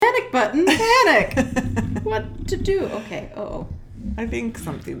button, panic. What to do? Okay. Uh-oh. I think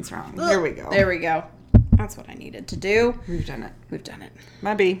something's wrong. Here we go. There we go. That's what I needed to do. We've done it. We've done it.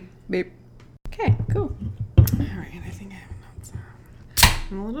 Maybe. Beep. Okay, cool. All right, I think I have notes.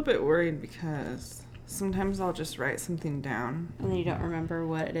 I'm a little bit worried because sometimes I'll just write something down. And then you don't remember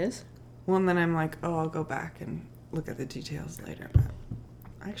what it is? Well, and then I'm like, oh, I'll go back and look at the details later. But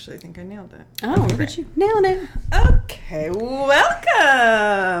I actually think I nailed it. Oh, look at you. Nailing it. Okay,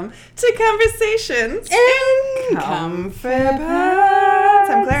 welcome to Conversations in Comfort Pods.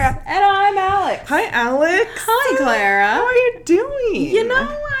 I'm Clara. And I'm Alex. Hi, Alex. Hi, Clara. How are you doing? You know,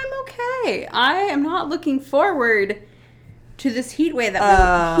 I'm okay. I am not looking forward to this heat wave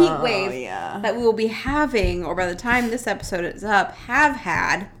that we will be having, or by the time this episode is up, have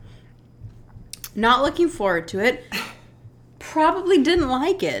had. Not looking forward to it. Probably didn't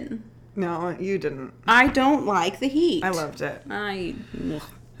like it. No, you didn't. I don't like the heat. I loved it. I'm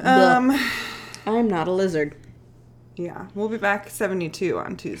not a lizard. Yeah, we'll be back 72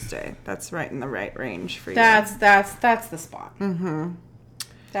 on Tuesday. That's right in the right range for you. That's the spot. Mm-hmm.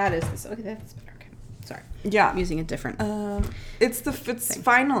 That is this. Okay, that's better. Okay, sorry. Yeah, I'm using a different. It's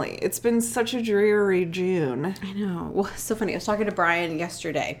finally. It's been such a dreary June. I know. Well, it's so funny. I was talking to Brian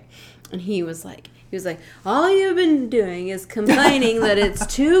yesterday, and he was like, all you've been doing is complaining that it's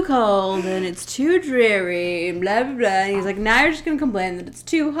too cold and it's too dreary and blah blah blah. And he's like, now you're just gonna complain that it's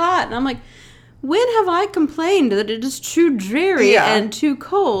too hot. And I'm like, when have I complained that it is too dreary and too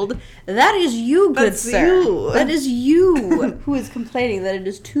cold? That is you, good sir. You. That is you who is complaining that it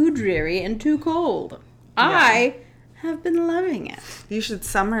is too dreary and too cold. Yeah. I have been loving it. You should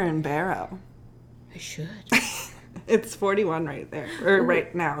summer in Barrow. I should. It's 41 right there, or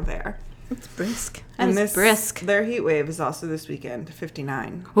right now there. It's brisk. And this brisk. Their heat wave is also this weekend,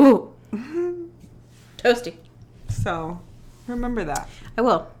 59. Ooh. Toasty. So, remember that. I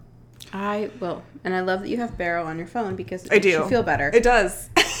will. And I love that you have Barrow on your phone because it makes you feel better. It does.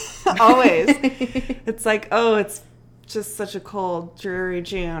 Always. It's like, oh, it's just such a cold, dreary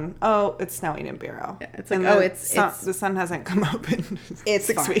June. Oh, it's snowing in Barrow. Yeah, it's like, the sun hasn't come up in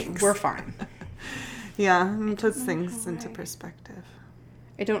 6 weeks. We're fine. Yeah, it puts things into perspective.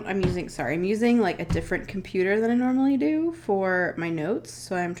 I'm using like a different computer than I normally do for my notes.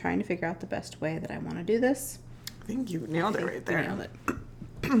 So I'm trying to figure out the best way that I want to do this. I think you nailed it right there. Nailed it.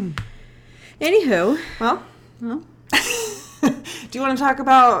 Anywho. Well. Do you want to talk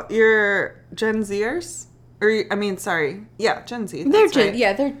about your Gen Zers? Gen Z.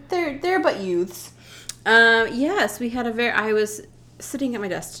 They're but youths. Yes, we had I was sitting at my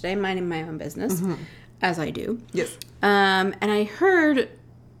desk today, minding my own business, as I do. Yes. And I heard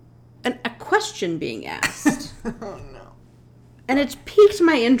a question being asked. Oh no. And it piqued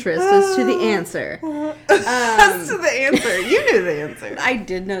my interest as to the answer. As to the answer. You knew the answer. I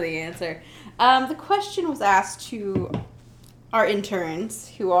did know the answer. The question was asked to our interns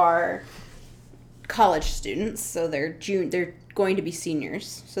who are college students. So they're going to be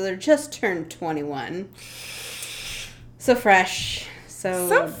seniors. So they're just turned 21. So fresh.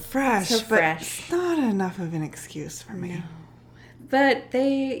 So fresh. But it's not enough of an excuse for me. No. But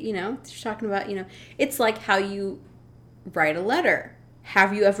they, they're talking about, it's like how you write a letter.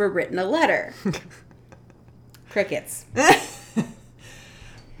 Have you ever written a letter? Crickets. And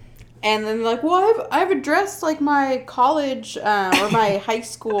then they're like, well, I've addressed like my college or my high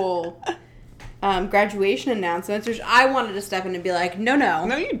school graduation announcements, which I wanted to step in and be like, no.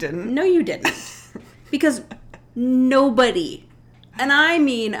 No, you didn't. No, you didn't. Because nobody, and I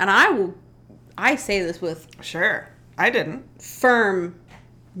say this with... Sure, I didn't. Firm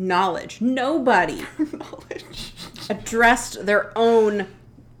knowledge. Nobody addressed their own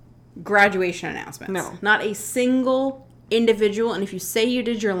graduation announcements. No. Not a single individual, and if you say you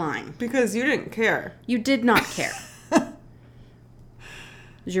did, you're lying. Because you didn't care. You did not care.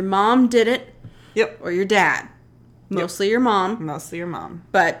 Your mom did it. Yep. Or your dad. Mostly your mom. Mostly your mom.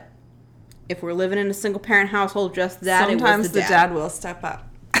 But if we're living in a single parent household, just that, sometimes it was the dad will step up.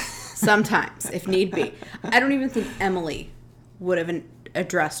 Sometimes, if need be. I don't even think Emily would have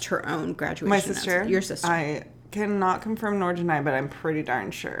addressed her own graduation. My sister? Your sister. I cannot confirm nor deny, but I'm pretty darn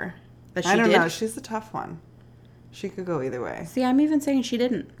sure. That she did? I don't know. She's a tough one. She could go either way. See, I'm even saying she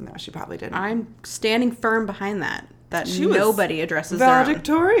didn't. No, she probably didn't. I'm standing firm behind that. That she nobody addresses their own.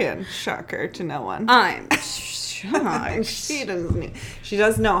 Valedictorian. Shocker to no one. I'm shocked. She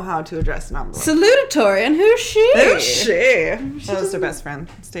does know how to address an envelope. Salutatorian, who's she? Who's she? That was her best friend,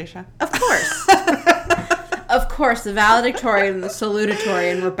 Stacia. Of course. Of course, the valedictorian and the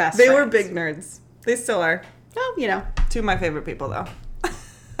salutatorian were best friends. They were big nerds. They still are. Well, Two of my favorite people, though.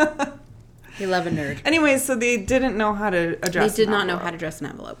 You love a nerd. Anyways, so they didn't know how to address They did not know how to address an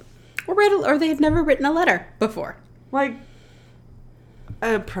envelope. Or they had never written a letter before. Like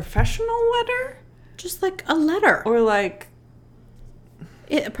a professional letter? Just like a letter. Or like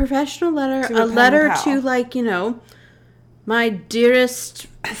A professional letter. To a A pen letter pal. to, like, my dearest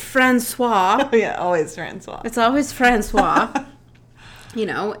Francois. Oh yeah, always Francois. It's always Francois.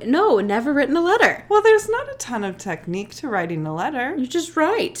 No, never written a letter. Well, there's not a ton of technique to writing a letter. You just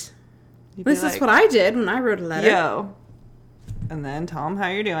write. You'd be This is like, what I did when I wrote a letter. Yo. And then tell them how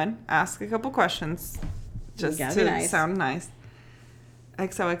you're doing. Ask a couple questions. Just gotta to be nice. sound nice.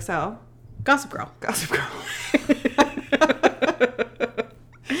 XOXO. Gossip Girl. Gossip Girl.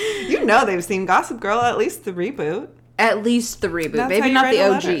 You know they've seen Gossip Girl, at least the reboot. At least the reboot. That's how Maybe you not write the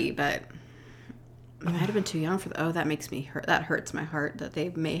a OG, letter. but I might have been too young for the... Oh, that makes me hurt. That hurts my heart that they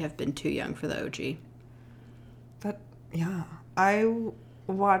may have been too young for the OG. Yeah. I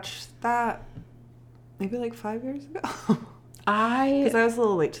watched that maybe like 5 years ago. Because I was a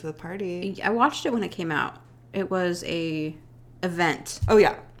little late to the party. I watched it when it came out. It was a event. Oh,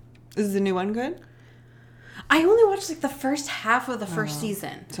 yeah. Is the new one good? I only watched like the first half of the first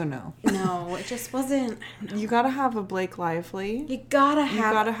season. So no. No, it just wasn't. I don't know. You gotta have a Blake Lively. You gotta have. You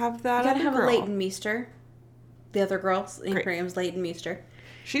gotta have that. You gotta other have girl. a Leighton Meester. The other girl in Great. Graham's Leighton Meester.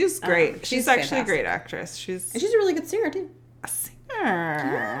 She's great. she's she's actually fantastic. a great actress. She's And she's a really good singer too. a singer.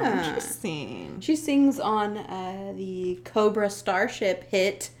 Yeah. Interesting. She sings on the Cobra Starship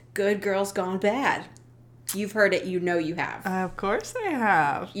hit "Good Girls Gone Bad." You've heard it. You know you have. Of course I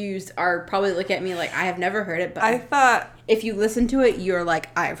have. You are probably looking at me like I have never heard it, but I thought, if you listen to it, you're like,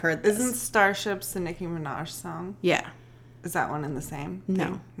 I've heard this. isn't Starships the Nicki Minaj song? Yeah. Is that one in the same No.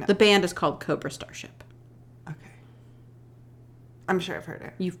 thing? No. The band is called Cobra Starship. Okay. I'm sure I've heard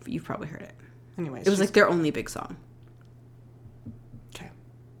it. You've probably heard it. Anyways. It was like their only big song. Okay.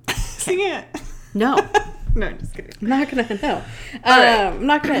 Sing it. No. No, I'm just kidding. I'm not gonna know. right. I'm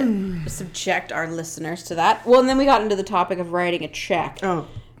not gonna subject our listeners to that. Well, and then we got into the topic of writing a check, Oh.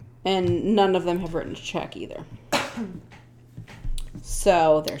 and none of them have written a check either.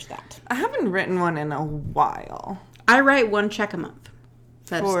 So there's that. I haven't written one in a while. I write one check a month.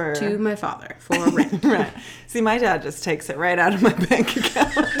 That's For- to my father for rent. Right. See, my dad just takes it right out of my bank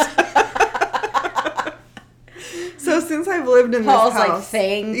account. So since I've lived in Paul's this house, like,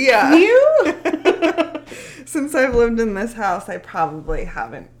 thank Yeah. you. since I've lived in this house, I probably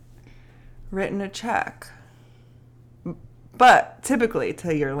haven't written a check. But typically,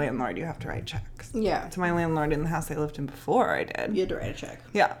 to your landlord, you have to write checks. Yeah. To my landlord in the house I lived in before, I did. You had to write a check.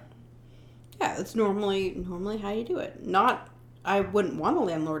 Yeah. Yeah, that's normally how you do it. I wouldn't want a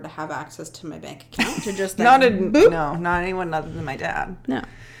landlord to have access to my bank account to just like, boop. No, not anyone other than my dad. No.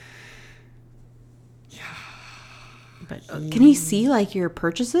 Yeah. But can he see like your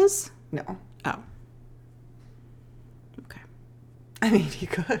purchases? No. Oh. Okay. I mean, you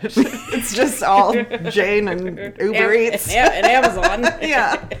could. It's just all Jane and Uber Eats. And Amazon.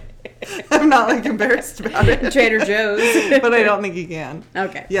 Yeah. I'm not like embarrassed about it. Trader Joe's. But I don't think you can.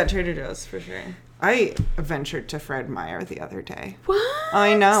 Okay. Yeah, Trader Joe's for sure. I ventured to Fred Meyer the other day. What?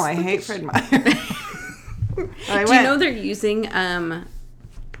 I know. I hate Fred Meyer. Do you know they're using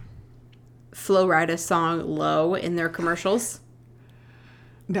Flo Rida's song "Low" in their commercials?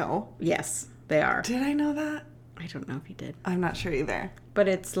 No. Yes, they are. Did I know that? I don't know if you did, I'm not sure either. but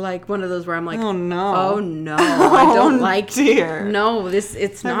it's like one of those where I'm like, Oh no. oh no, I don't like. Dear. No,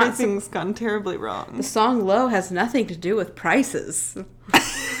 it's not. Everything's gone terribly wrong. The song "Low" has nothing to do with prices.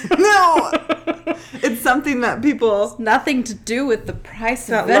 No. It's something that people Nothing to do with the price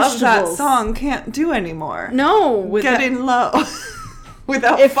that of love vegetables. that song can't do anymore. No, with that, Getting low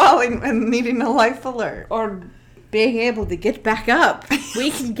without falling and needing a life alert. or being able to get back up.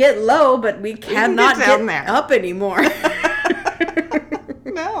 We can get low, but we can cannot get down get there. up anymore.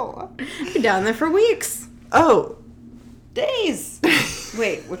 No. We're down there for weeks, Oh. days.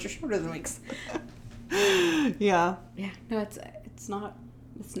 Wait, which are shorter than weeks. Yeah. Yeah, no, it's not.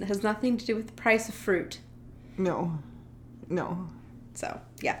 It has nothing to do with the price of fruit. No. No. So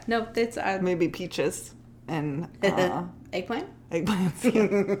yeah, no, it's Maybe peaches and eggplant.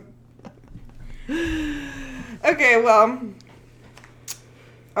 eggplants. Okay, well,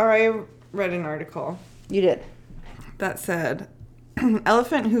 I read an article You did. that said,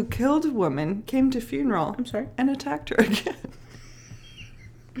 elephant who killed woman came to funeral I'm sorry. and attacked her again.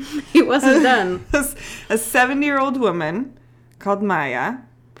 He wasn't done. A 70-year-old woman called Maya,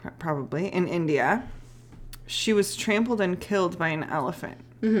 probably, in India, she was trampled and killed by an elephant.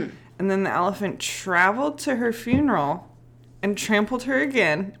 Mm-hmm. And then the elephant traveled to her funeral and trampled her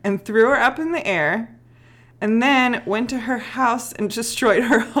again and threw her up in the air and then went to her house and destroyed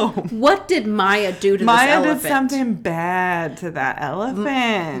her home. What did Maya do to Maya this elephant? did something bad to that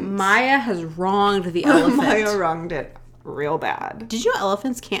elephant. Maya has wronged the elephant. Maya wronged it real bad. Did you know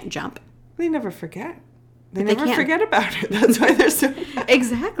elephants can't jump? They never forget. They They never can't. forget about it. That's why they're so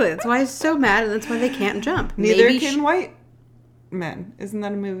Exactly. That's why he's so mad, and that's why they can't jump. Neither Maybe can white men. Isn't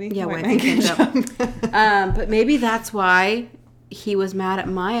that a movie? Yeah, White white men can't jump. But maybe that's why he was mad at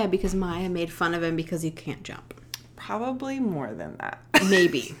Maya, because Maya made fun of him because he can't jump. Probably more than that.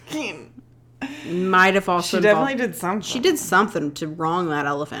 Maybe. Might have also She definitely did something. She did something to wrong that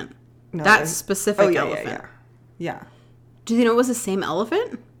elephant. No, that there's- specific yeah, elephant. Yeah. Do they know it was the same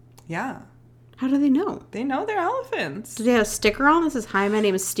elephant? Yeah. How do they know? They know they're elephants. Do they have a sticker on that says, "Hi, my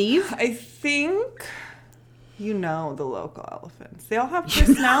name is Steve"? I think you know the local elephants. They all have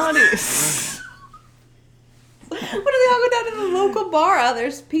personalities. What do they all go down to the local bar? Oh,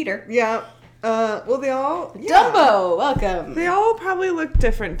 there's Peter. Yeah. Well, they all... Yeah. Dumbo, welcome. They all probably look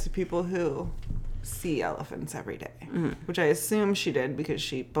different to people who see elephants every day. Which I assume she did because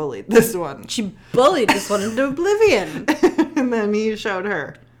she bullied this one. She bullied this one into oblivion. And then he showed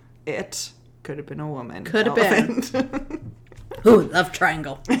her. It could have been a woman. Could have been. Ooh, love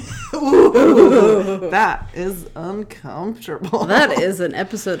triangle. Ooh, that is uncomfortable. That is an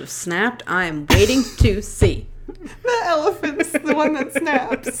episode of Snapped I'm waiting to see. The elephant's the one that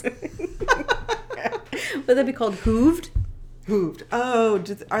snaps. Would that be called hooved? Hooved. Oh,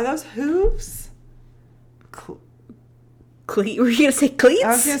 are those hooves? Were you going to say cleats? I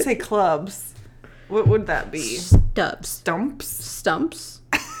was going to say clubs. What would that be? Stubs. Stumps? Stumps?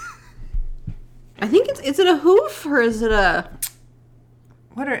 I think is it a hoof or is it a...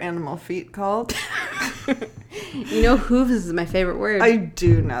 What are animal feet called? You know, hooves is my favorite word. I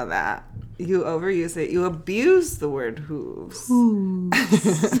do know that. You overuse it. You abuse the word hooves.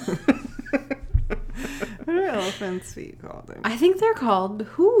 What are elephants' feet called? I think they're called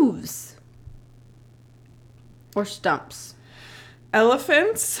hooves. Or stumps.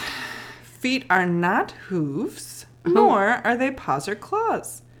 Elephants' feet are not hooves, nor are they paws or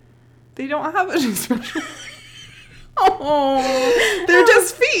claws. They don't have an expression. Oh, They're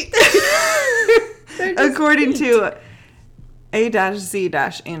just feet. They're just According feet. to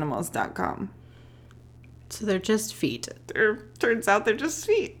a-z-animals.com. So they're just feet. Turns out they're just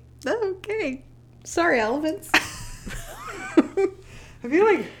feet. Okay. Sorry, elephants. I feel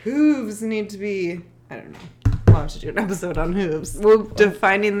like hooves need to be, I don't know. We'll have to do an episode on hooves. We're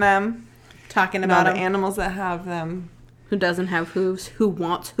Defining them. talking About about the animals that have them. who doesn't have hooves, who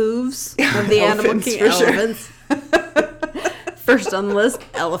wants hooves of the animal Elephants, king. for sure. Elephants. First on the list,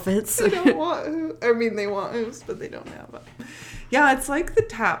 elephants. They don't want hooves. I mean, they want hooves, but they don't have them. Yeah, it's like the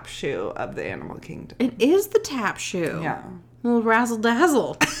tap shoe of the animal kingdom. It is the tap shoe. Yeah. Little razzle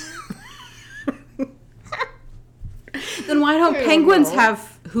dazzle. Then why don't I don't penguins know.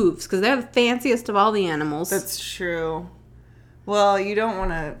 have hooves? Because they're the fanciest of all the animals. That's true. Well, you don't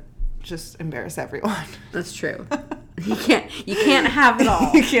want to just embarrass everyone. That's true. You can't have it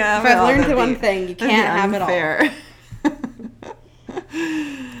all. You can't have if it all. I've learned That'd one be- thing, you that'd can't be have it all. unfair.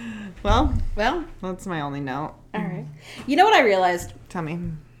 Well, Well, that's my only note. all right. You know what I realized? Tell me.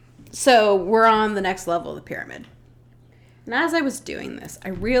 So we're on the next level of the pyramid. And as I was doing this, I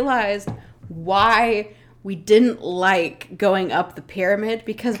realized why we didn't like going up the pyramid,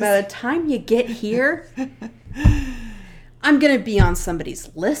 because by the time you get here, I'm going to be on somebody's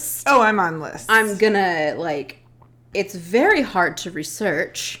list. Oh, I'm on lists. I'm going to, it's very hard to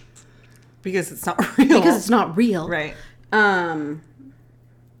research Because it's not real. because it's not real. Right.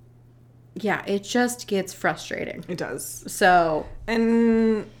 Yeah, it just gets frustrating. It does. So,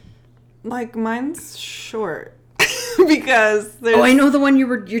 And, mine's short. Because there's... I know the one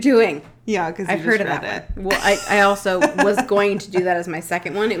you're doing. Yeah, because I've heard of that one. Well, I also was going to do that as my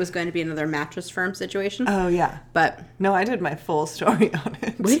second one. It was going to be another mattress firm situation. Oh, yeah. But No, I did my full story on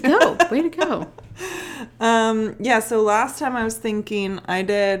it. way to go. Way to go. Yeah, so last time I was thinking I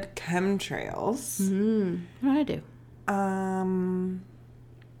did chemtrails. What did I do? I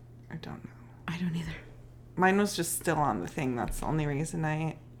don't know. I don't either. Mine was just still on the thing. That's the only reason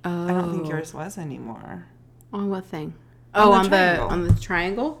I don't think yours was anymore. On what thing? On Oh, the on triangle. the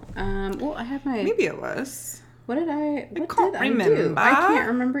triangle. Well, I have my. Maybe it was. What did I? What can't did I do? remember. I can't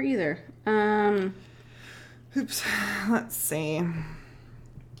remember either. Oops. Let's see.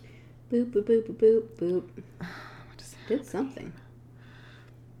 Boop boop boop boop boop boop. What is that? Did something.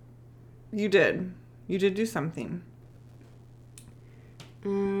 You did. You did do something.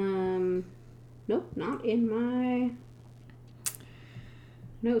 Nope, not in my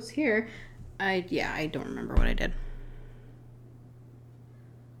notes here. I don't remember what I did.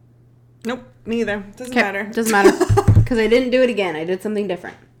 Nope, neither. Doesn't matter. Doesn't matter. Because I didn't do it again. I did something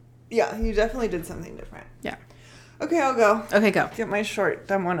different. Yeah, you definitely did something different. Yeah. Okay, I'll go. Okay, go. Get my short,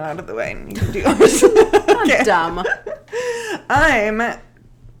 dumb one out of the way, and you can do yours. Okay. Dumb.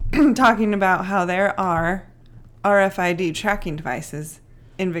 I'm talking about how there are RFID tracking devices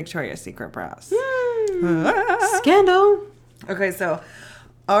in Victoria's Secret bras. Scandal. Okay, so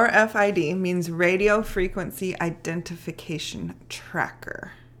RFID means radio frequency identification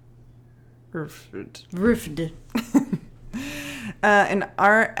tracker. Roofed. An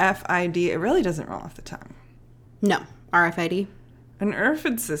RFID, it really doesn't roll off the tongue. No. RFID. An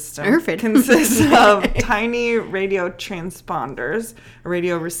IRFID system IRFID. consists of tiny radio transponders, a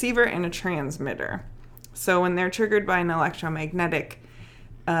radio receiver, and a transmitter. So when they're triggered by an electromagnetic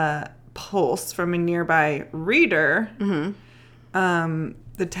pulse from a nearby reader,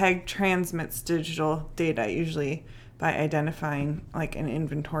 the tag transmits digital data, usually by identifying like an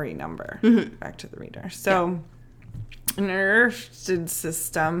inventory number back to the reader. So an IRFID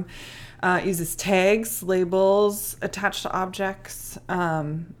system uses tags, labels attached to objects,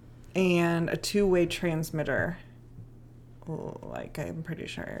 and a two-way transmitter. Like, I'm pretty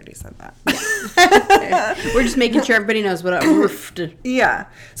sure I already said that. We're just making sure everybody knows what a roofed. Yeah.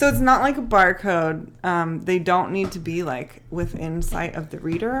 So it's not like a barcode. They don't need to be, like, within sight of the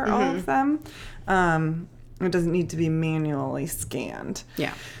reader, all of them. It doesn't need to be manually scanned.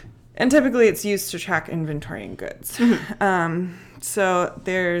 Yeah. And typically it's used to track inventory and goods. So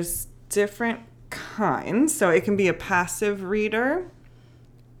there's different kinds. So it can be a passive reader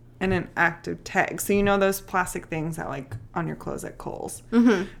and an active tag. So you know those plastic things that like on your clothes at Kohl's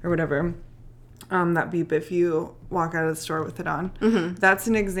or whatever, that beep if you walk out of the store with it on. That's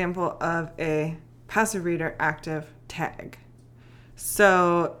an example of a passive reader active tag.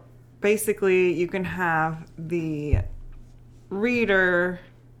 So basically you can have the reader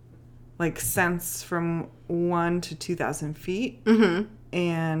like sense from 1 to 2,000 feet,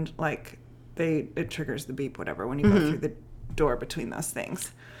 and like it triggers the beep, whatever, when you go through the door between those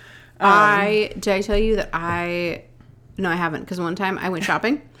things. Did I tell you that no, I haven't, because one time I went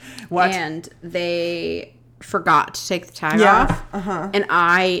shopping. What? And they forgot to take the tag off, and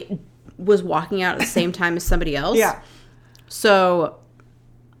I was walking out at the same time as somebody else. Yeah. So,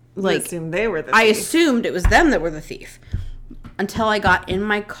 like, You assumed they were the I thief. assumed it was them that were the thief. Until I got in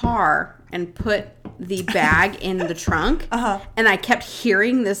my car and put the bag in the trunk, and I kept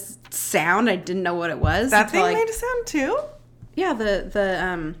hearing this sound. I didn't know what it was. That thing until made a sound too? yeah,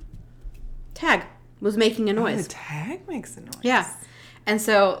 the tag was making a noise. The tag makes a noise. Yeah, and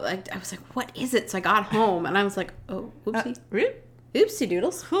so like I was like, "What is it?" So I got home and I was like, "Oh, oopsie, oopsie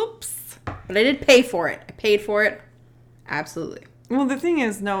doodles, Oops. But I did pay for it. I paid for it. Absolutely. Well, the thing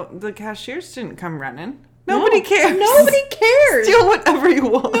is, no, the cashiers didn't come running. Nobody cares. Nobody cares. Steal whatever you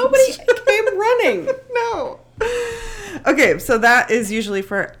want. Nobody came running. No. Okay, so that is usually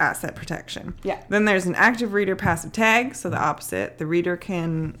for asset protection. Yeah. Then there's an active reader passive tag, so the opposite. The reader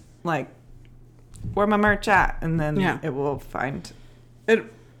can, like, where my merch at? And then it will find, it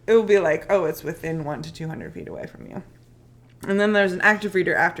will be like, oh, it's within 1 to 200 feet away from you. And then there's an active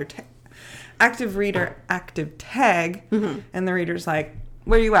reader active tag, and the reader's like,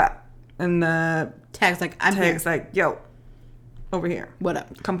 where you at? And the Tag's like, I'm tag's here. like, yo, over here. What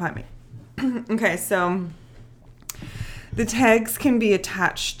up? Come find me. Okay, so the tags can be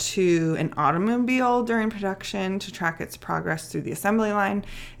attached to an automobile during production to track its progress through the assembly line.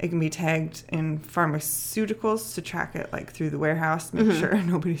 It can be tagged in pharmaceuticals to track it like through the warehouse, make sure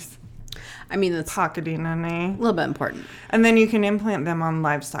nobody's That's pocketing any. a little bit important. And then you can implant them on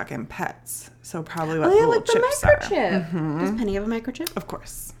livestock and pets. So probably what Oh, the yeah, little like the chips microchip. are. Does Penny have a microchip? Of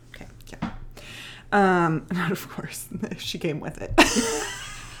course. Okay. Yeah. Not of course. She came with it.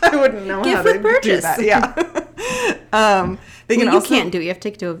 I wouldn't know Gift how with to purchase. do that. Yeah. They can You also can't do it. You have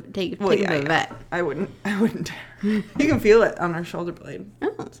to take it to a vet. I wouldn't dare. You can feel it on her shoulder blade.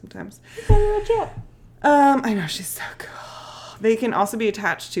 Oh. Sometimes. I know, she's so cool. They can also be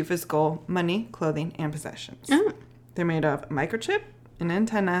attached to physical money, clothing, and possessions. Oh. They're made of a microchip, an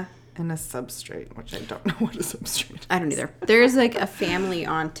antenna, and a substrate, which I don't know what a substrate is. I don't either. There's like a family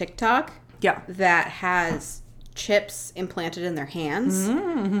on TikTok Yeah. that has chips implanted in their hands,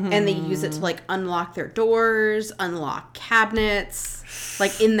 and they use it to like unlock their doors, unlock cabinets,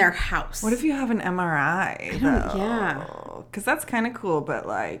 like in their house. What if you have an MRI? Yeah. Because that's kind of cool, but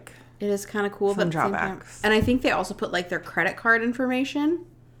like... It is kind of cool, Some but at the same time- drawbacks. And I think they also put like their credit card information.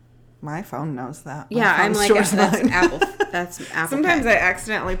 My phone knows that. My Yeah, I'm phone like, stores that's mine. Apple. That's Apple. Sometimes Pay. I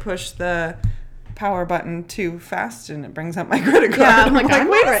accidentally push the power button too fast and it brings up my credit card. Yeah, I'm like,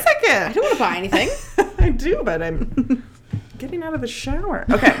 wait a I second. don't want to buy anything. I do, but I'm getting out of the shower.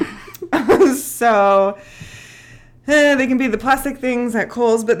 Okay. So they can be the plastic things at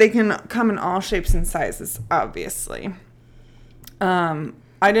Kohl's, but they can come in all shapes and sizes, obviously.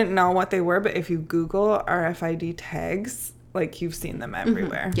 I didn't know what they were, but if you Google RFID tags, like, you've seen them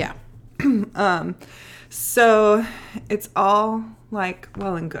everywhere. Yeah. So it's all, like,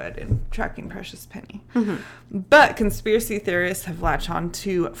 well and good in tracking precious penny. But conspiracy theorists have latched on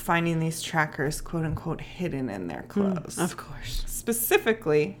to finding these trackers, quote unquote, hidden in their clothes. Of course.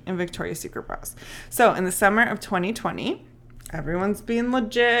 Specifically in Victoria's Secret bras. So in the summer of 2020, everyone's being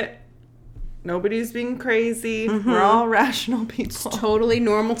legit. Nobody's being crazy. We're all rational people. Totally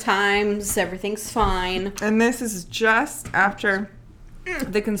normal times. Everything's fine. And this is just after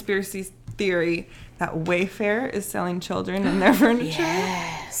the conspiracy theory that Wayfair is selling children in their furniture.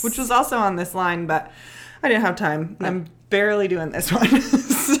 Yes. Which was also on this line, but I didn't have time. No. I'm barely doing this one.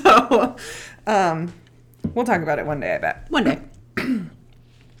 So we'll talk about it one day, I bet. One day.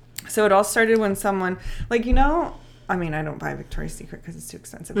 So it all started when someone, like, you know, I mean, I don't buy Victoria's Secret because it's too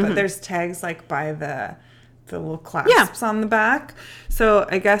expensive, but there's tags, like, by the little clasps on the back. So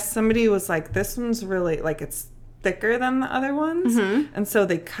I guess somebody was like, this one's really, like, it's thicker than the other ones. And so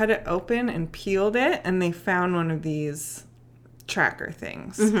they cut it open and peeled it, and they found one of these tracker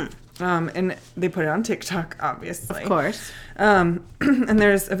things. And they put it on TikTok, obviously. Of course. And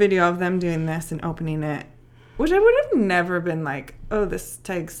there's a video of them doing this and opening it, which I would have never been like, oh, this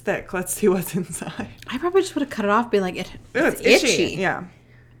tag's thick. Let's see what's inside. I probably just would have cut it off, be like, it's itchy. Yeah.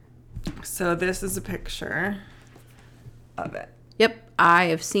 So this is a picture of it. Yep, I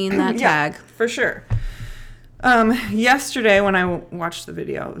have seen that tag. For sure. Yesterday when I watched the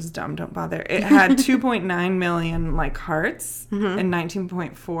video, it was dumb, don't bother. It had 2.9 million like hearts and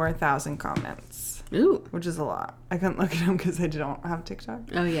 19.4 thousand comments. Ooh. Which is a lot. I couldn't look at them because I don't have TikTok.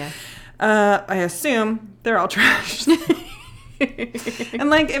 Oh, yeah. I assume they're all trash. And,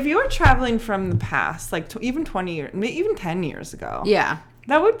 like, if you were traveling from the past, like, even 20 years, even 10 years ago. Yeah.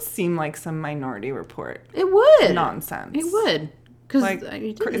 That would seem like some Minority Report. It would. Nonsense. It would. Because Like,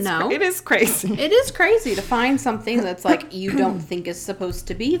 you didn't know. It is crazy. It is crazy to find something that's, like, you don't think is supposed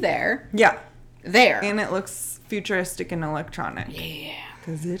to be there. Yeah. There. And it looks futuristic and electronic. Yeah.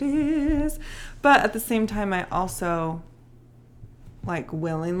 Because it is. But at the same time, I also, like,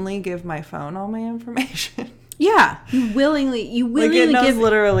 willingly give my phone all my information. Yeah. You willingly like, it knows give...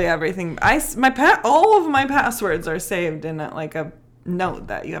 literally everything. All of my passwords are saved in a note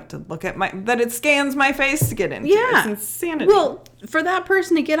that you have to look at that it scans my face to get into. Yeah. It's insanity. Well, for that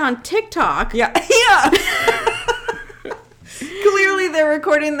person to get on TikTok... Yeah. Yeah. Clearly they're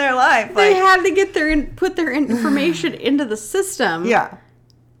recording their life. They had to put their information into the system. Yeah.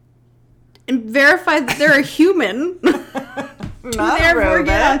 And verify that they're a human. Not therefore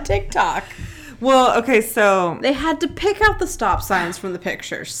get on TikTok. Well, okay, so... They had to pick out the stop signs from the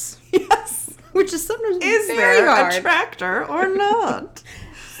pictures. Yes. Which is sometimes Is very there hard. a tractor or not?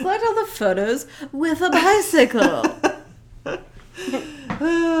 Select all the photos with a bicycle.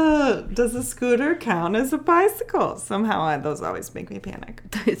 Does a scooter count as a bicycle? Somehow those always make me panic.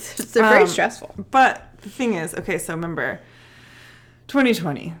 They're very stressful. But the thing is, okay, so remember,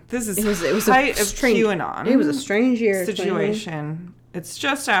 2020. This is it was height a of strange, QAnon. It was a strange year. Situation. It's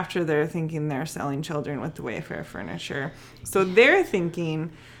just after they're thinking they're selling children with the Wayfair furniture. So they're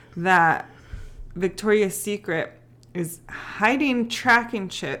thinking that Victoria's Secret is hiding tracking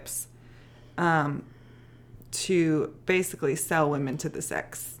chips to basically sell women to the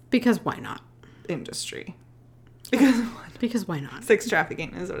sex Because why not? industry. Because why not? Sex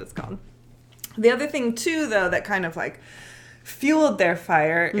trafficking is what it's called. The other thing, too, though, that kind of, like, fueled their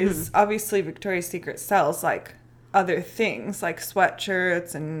fire is obviously Victoria's Secret sells, like, other things, like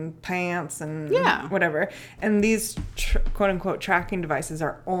sweatshirts and pants and whatever. And these, quote-unquote, tracking devices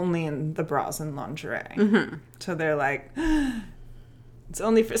are only in the bras and lingerie. So they're like, it's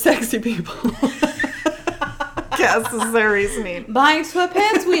only for sexy people. Guess is their reasoning. Buying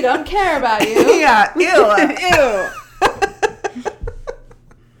sweatpants? We don't care about you. Yeah, ew.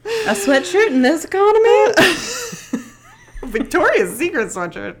 A sweatshirt in this economy? Victoria's Secret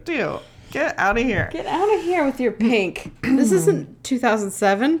sweatshirt, too. Get out of here. Get out of here with your pink. This isn't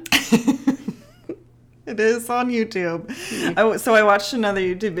 2007. It is on YouTube. So I watched another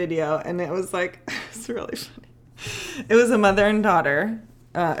YouTube video, and it was like, it's really funny. It was a mother and daughter.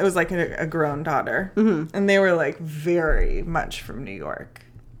 It was like a grown daughter. And they were like very much from New York.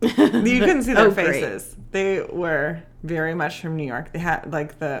 You couldn't see their faces. Great. They were very much from New York. They had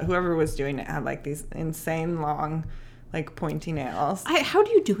like whoever was doing it had like these insane long, like pointy nails. How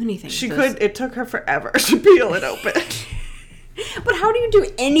do you do anything? It took her forever to peel it open. But how do you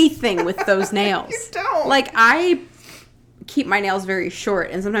do anything with those nails? You don't. Like, I keep my nails very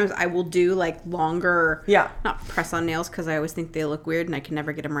short, and sometimes I will do like longer, not press on nails because I always think they look weird and I can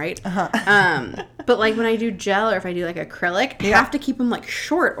never get them right. But like when I do gel or if I do like acrylic, I have to keep them like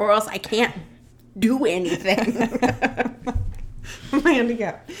short or else I can't do anything. My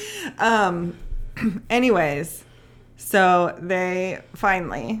handicap. Anyways, so they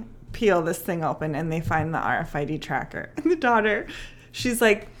finally peel this thing open and they find the RFID tracker. And the daughter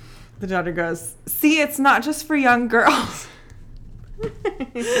goes, see, it's not just for young girls.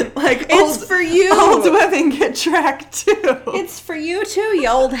 Like, it's for you. Old women get tracked too. It's for you too, you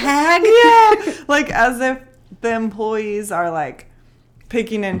old hag. Yeah. Like, as if the employees are like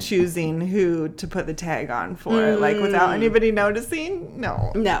picking and choosing who to put the tag on for, like without anybody noticing.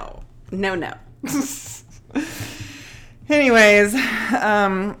 No. Anyways,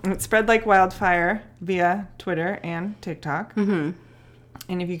 it spread like wildfire via Twitter and TikTok. Mm-hmm.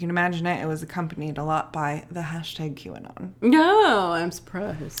 And if you can imagine it, it was accompanied a lot by the hashtag QAnon. No, I'm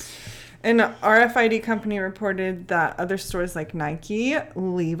surprised. An RFID company reported that other stores like Nike,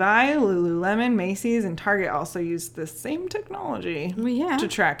 Levi, Lululemon, Macy's, and Target also used the same technology to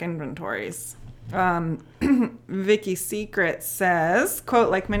track inventories. Vicky Secret says, quote,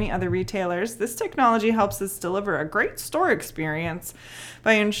 like many other retailers, this technology helps us deliver a great store experience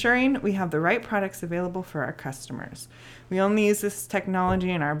by ensuring we have the right products available for our customers. We only use this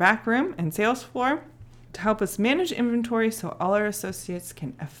technology in our back room and sales floor to help us manage inventory so all our associates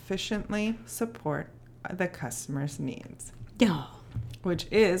can efficiently support the customer's needs. Yeah. Which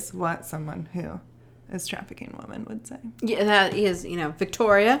is what someone who is trafficking women would say. Yeah, that is,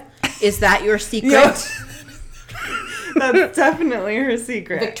 Victoria, is that your secret? That's definitely her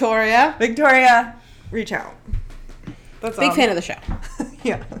secret. Victoria, reach out. That's big fan of the show.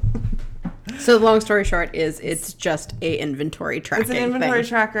 Yeah. So the long story short is it's just a inventory tracking thing. It's an inventory thing.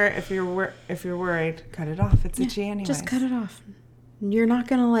 tracker. If you're worried, cut it off. It's itchy anyway. Just cut it off. You're not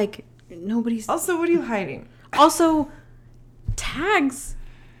going to nobody's... Also, what are you hiding? Also, tags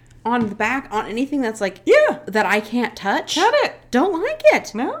on the back, on anything that's that I can't touch. Cut it. Don't like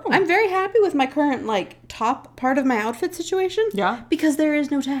it. No. I'm very happy with my current top part of my outfit situation. Yeah. Because there is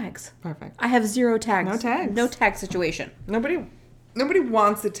no tags. Perfect. I have 0 tags. No tags. No tag situation. Nobody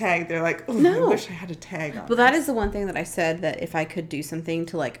wants a tag. They're like, oh, no. I wish I had a tag on. Well, that is the one thing that I said that if I could do something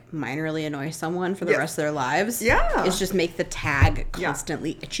to minorly annoy someone for the rest of their lives, is just make the tag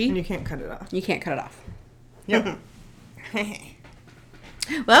constantly itchy. And you can't cut it off. You can't cut it off. Yep. Well,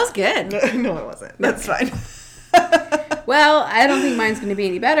 that was good. No, it wasn't. That's fine. Well, I don't think mine's going to be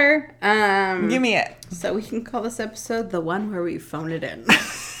any better. Give me it. So we can call this episode the one where we phone it in.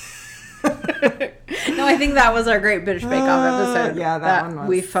 No, I think that was our Great British Bake Off episode. Yeah, that one was.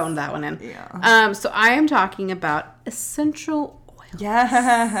 We phoned that one in. Yeah. So I am talking about essential oils.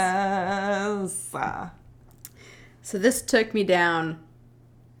 Yes. So this took me down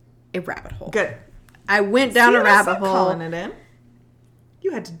a rabbit hole. Good. I went down a rabbit hole. Calling it in.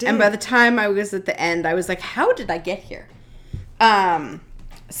 You had to dig. And by the time I was at the end, I was like, how did I get here?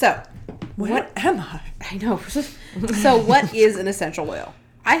 So. What am I? I know. So what is an essential oil?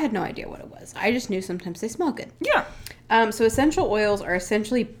 I had no idea what it was. I just knew sometimes they smell good. Yeah. So essential oils are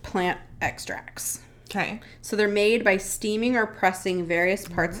essentially plant extracts. Okay. So they're made by steaming or pressing various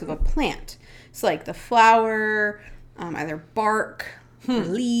parts of a plant. So like the flower, either bark, or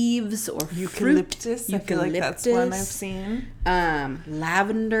leaves, or eucalyptus. Fruit. I feel like that's one I've seen.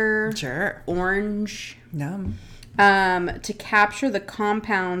 Lavender. Sure. Orange. Yum. To capture the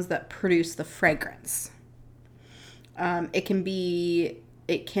compounds that produce the fragrance.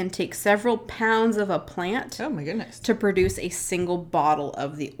 It can take several pounds of a plant. Oh my goodness. To produce a single bottle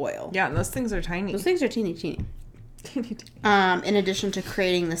of the oil. Yeah, and those things are tiny. Those things are teeny, teeny. In addition to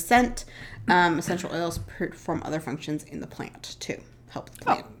creating the scent, essential oils perform other functions in the plant to help the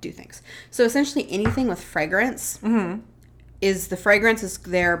plant do things. So essentially anything with fragrance is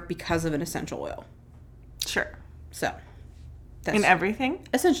there because of an essential oil. Sure. So. In everything?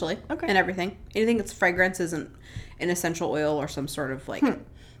 Essentially. Okay. In everything. Anything that's fragrance isn't an essential oil or some sort of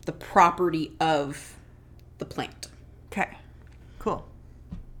the property of the plant. Okay. Cool.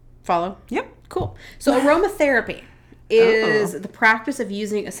 Follow? Yep. Cool. So aromatherapy is the practice of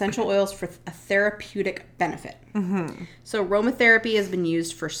using essential oils for a therapeutic benefit. Mm-hmm. So aromatherapy has been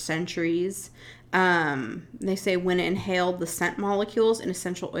used for centuries. They say when inhaled, the scent molecules in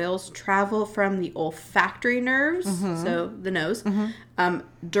essential oils travel from the olfactory nerves, so the nose,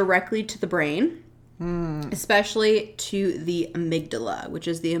 directly to the brain, especially to the amygdala, which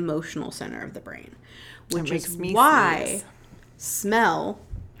is the emotional center of the brain, which is why smell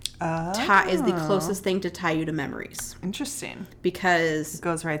is the closest thing to tie you to memories. Interesting. Because it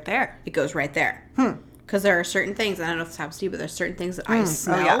goes right there. It goes right there. Because there are certain things, and I don't know if this happens to you, but there's certain things that I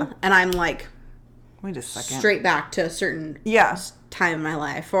smell, yeah. and I'm like, Wait a second. straight back to a certain Yeah. time in my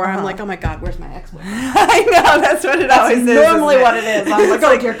life, or I'm like, oh my God, where's my ex-boyfriend? I know, that's what it always is. Normally isn't what it is. I'm like, It's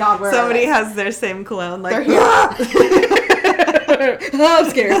oh dear God, where somebody are has their same cologne, like, they? They're here. Oh, I'm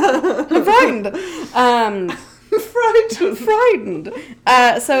scared. I'm frightened. Frightened.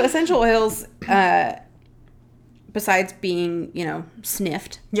 So essential oils, besides being,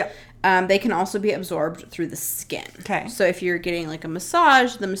 sniffed, yeah. they can also be absorbed through the skin. Okay. So if you're getting like a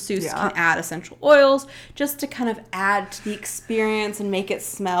massage, the masseuse Yeah. can add essential oils just to kind of add to the experience and make it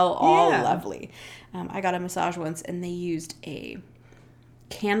smell all Yeah. lovely. I got a massage once and they used a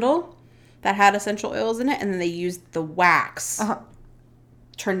candle that had essential oils in it, and then they used the wax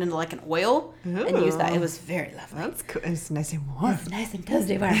turned into like an oil and used that. It was very lovely. That's cool. It's nice and warm. It's nice and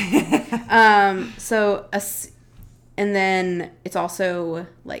toasty warm. And then it's also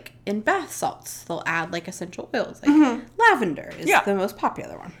like in bath salts, they'll add like essential oils. Like lavender is the most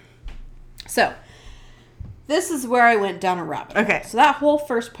popular one. So this is where I went down a rabbit hole. Okay. So that whole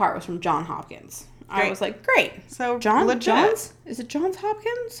first part was from John Hopkins. I Great. was like, great. So Johns? legit. Is it Johns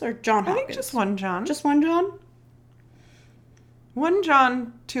Hopkins or John Hopkins? I think just one John. Just one John? One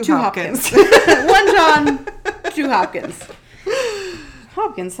John, two Hopkins. Hopkins. One John, two Hopkins.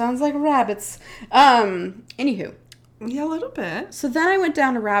 Hopkins sounds like rabbits. Anywho. Yeah, a little bit. So then I went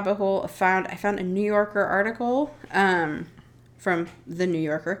down a rabbit hole. I found a New Yorker article from the New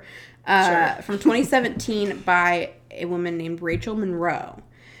Yorker from 2017 by a woman named Rachel Monroe.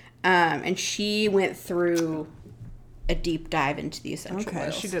 And she went through a deep dive into the essential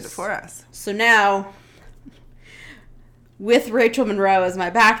oils. She did it for us. So now, with Rachel Monroe as my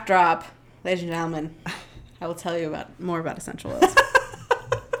backdrop, ladies and gentlemen, I will tell you more about essential oils.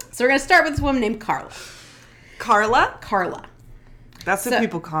 So we're going to start with this woman named Carla. Carla. That's what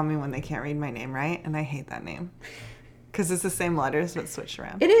people call me when they can't read my name, right? And I hate that name. Because it's the same letters, but switched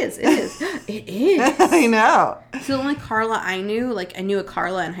around. It is. It is. I know. So the only Carla I knew, I knew a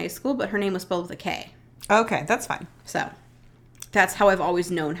Carla in high school, but her name was spelled with a K. Okay, that's fine. So that's how I've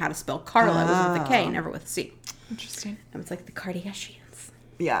always known how to spell Carla. It was with a K, never with a C. Interesting. And it's like the Kardashians.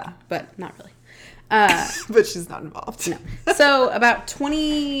 Yeah. But not really. But she's not involved. No. So about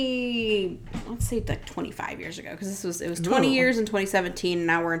 25 years ago, because it was 20 years in 2017, and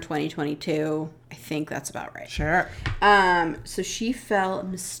now we're in 2022. I think that's about right. Sure. So she fell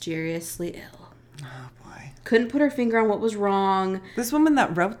mysteriously ill. Oh, boy. Couldn't put her finger on what was wrong. This woman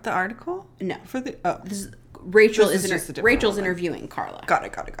that wrote the article? No. Rachel's Rachel's interviewing Carla. Got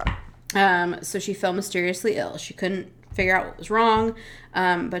it. So she fell mysteriously ill. She couldn't figure out what was wrong,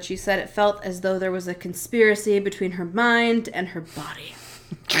 but she said it felt as though there was a conspiracy between her mind and her body.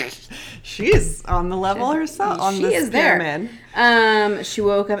 She is on the level herself. On this pyramid. She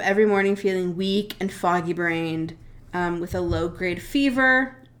woke up every morning feeling weak and foggy-brained, with a low-grade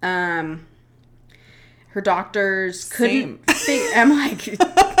fever. Her doctors couldn't figure. I'm like,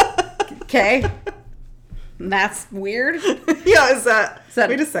 okay. That's weird. Yeah, is that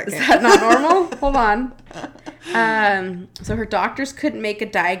wait a second. Is that not normal? Hold on. So her doctors couldn't make a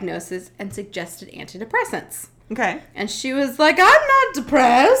diagnosis and suggested antidepressants. Okay. And she was like, I'm not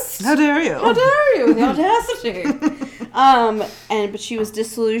depressed. How dare you? How dare you? The audacity. But she was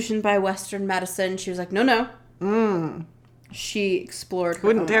disillusioned by Western medicine. She was like, no. She explored her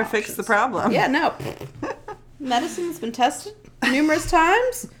Wouldn't own dare options. fix the problem. Yeah, no. Medicine's been tested numerous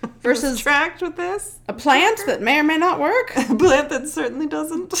times versus tracked with this. A plant that may or may not work. A plant that certainly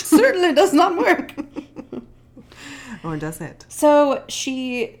doesn't. Certainly does not work. Or does it? So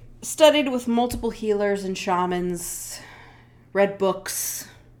she studied with multiple healers and shamans, read books,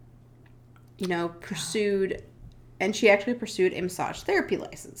 pursued, and she actually pursued a massage therapy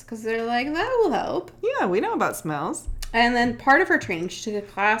license because they're like, that will help. Yeah, we know about smells. And then part of her training, she took a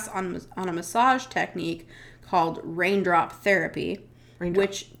class on a massage technique called raindrop therapy,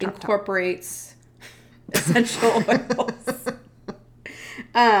 which incorporates essential oils.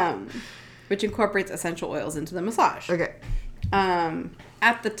 Which incorporates essential oils into the massage. Okay.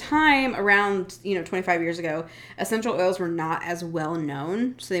 At the time, around 25 years ago, essential oils were not as well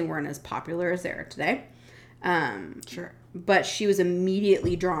known, so they weren't as popular as they are today. Sure. But she was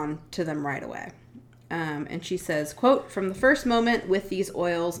immediately drawn to them right away. And she says, quote, "From the first moment with these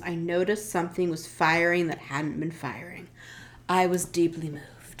oils, I noticed something was firing that hadn't been firing. I was deeply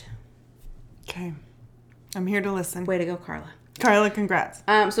moved." Okay. I'm here to listen. Way to go, Carla. Carla, congrats.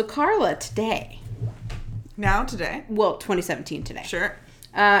 So Carla today. Now today? Well, 2017 today. Sure.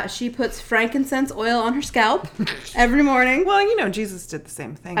 She puts frankincense oil on her scalp every morning. Well, Jesus did the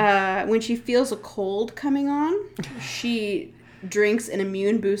same thing. When she feels a cold coming on, she drinks an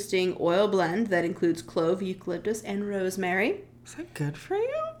immune-boosting oil blend that includes clove, eucalyptus, and rosemary. Is that good for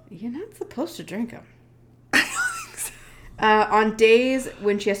you? You're not supposed to drink them. On days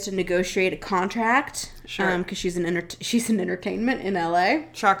when she has to negotiate a contract, Sure. because she's in entertainment in LA.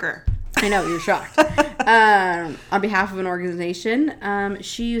 Shocker. I know, you're shocked. On behalf of an organization,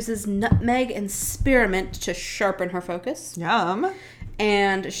 she uses nutmeg and spearmint to sharpen her focus. Yum.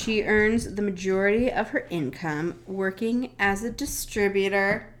 And she earns the majority of her income working as a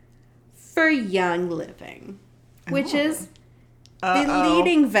distributor for Young Living, which is the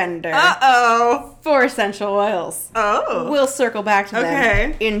leading vendor for essential oils. Oh. We'll circle back to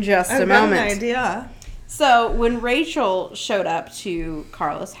them in just a moment. I've got an idea. So when Rachel showed up to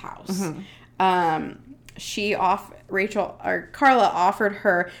Carla's house, Carla offered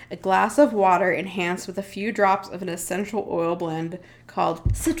her a glass of water enhanced with a few drops of an essential oil blend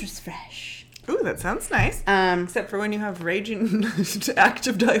called Citrus Fresh. Ooh, that sounds nice. Except for when you have raging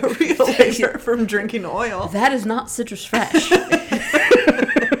active diarrhea later from drinking oil. That is not Citrus Fresh.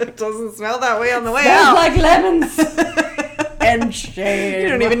 It doesn't smell that way on the way Smells out. like lemons and shade. You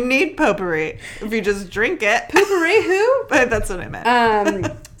don't even need potpourri if you just drink it. Potpourri who? But that's what I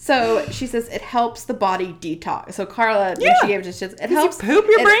meant. So she says it helps the body detox. So Carla, when she gave it to she says, it helps you poop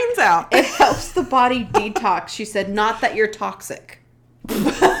your brains out. It helps the body detox. She said, not that you're toxic.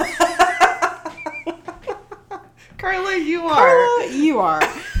 Carla, you are. Carla, you are.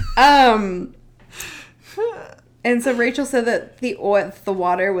 And so Rachel said that the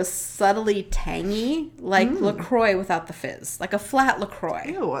water was subtly tangy, like LaCroix without the fizz. Like a flat LaCroix.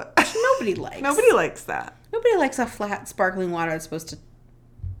 Ew. Which nobody likes. Nobody likes that. Nobody likes a flat, sparkling water that's supposed to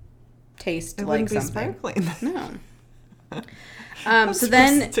taste It like wouldn't be something. sparkling. No. So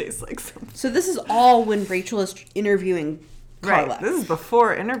then, it tastes like something. so this is all when Rachel is interviewing Carla. Right. This is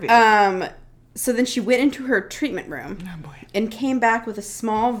before interview. So then she went into her treatment room and came back with a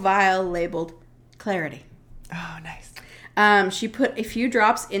small vial labeled Clarity. Oh, nice. She put a few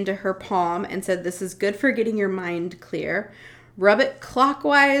drops into her palm and said, this is good for getting your mind clear. Rub it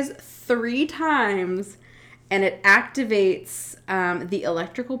clockwise 3 times and it activates the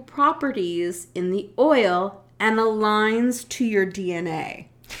electrical properties in the oil and aligns to your DNA.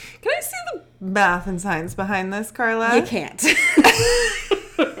 Can I see the math and science behind this, Carla? You can't.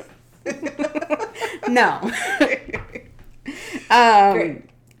 No. Great. And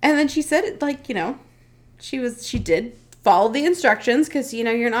then she said, like, you know, she did follow the instructions because, you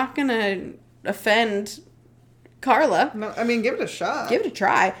know, you're not going to offend Carla. No, I mean, give it a shot. Give it a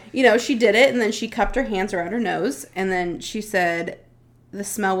try. You know, she did it, and then she cupped her hands around her nose, and then she said the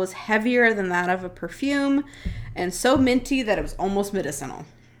smell was heavier than that of a perfume and so minty that it was almost medicinal.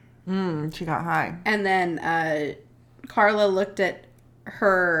 She got high. And then Carla looked at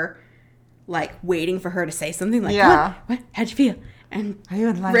her, like, waiting for her to say something, like, Yeah. What? How'd you feel? And Are you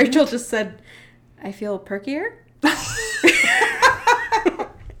enlightened? Rachel just said, I feel perkier. I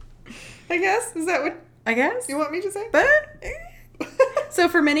guess. Is that what I guess. you want me to say? But so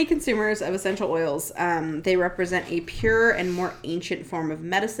for many consumers of essential oils, they represent a pure and more ancient form of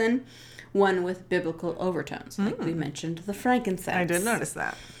medicine, one with biblical overtones. Like we mentioned, the frankincense. I did notice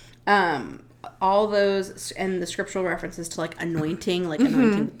that. All those and the scriptural references to like anointing,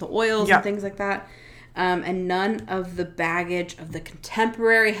 with the oils and things like that. And none of the baggage of the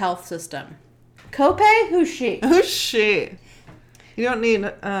contemporary health system. Copay? Who's she? Who's she? You don't need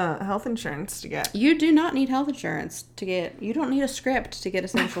health insurance to get. You do not need health insurance to get. You don't need a script to get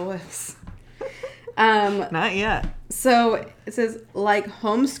essential oils. Not yet. So it says, like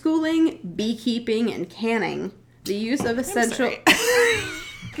homeschooling, beekeeping, and canning, the use of essential.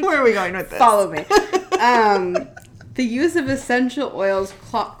 Where are we going with this? Follow me. The use of essential oils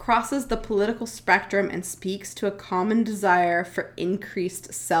crosses the political spectrum and speaks to a common desire for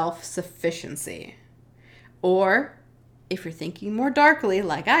increased self-sufficiency. Or, if you're thinking more darkly,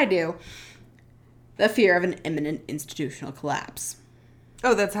 like I do, the fear of an imminent institutional collapse.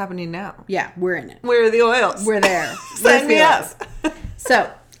 Oh, that's happening now. Yeah, we're in it. Where are the oils? We're there. Sign me up. So,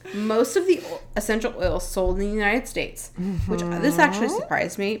 most of the essential oils sold in the United States, which this actually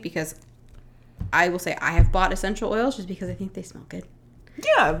surprised me because I will say I have bought essential oils just because I think they smell good.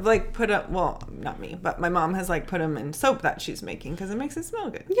 Yeah, like put up, well, not me, but my mom has like put them in soap that she's making because it makes it smell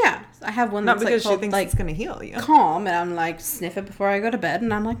good. Yeah, I have one Not that's because like called, she thinks like, it's going to heal you. Calm, and I'm like, sniff it before I go to bed,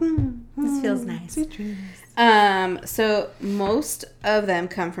 and I'm like, this feels nice. Sweet dreams. So most of them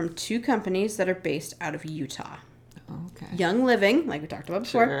come from 2 companies that are based out of Utah. Okay. Young Living, like we talked about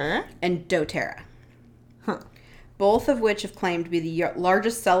before, Sure. and doTERRA. Huh. Both of which have claimed to be the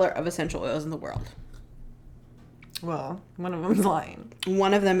largest seller of essential oils in the world. Well, one of them's lying.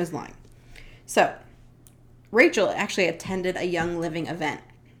 One of them is lying. So, Rachel actually attended a Young Living event.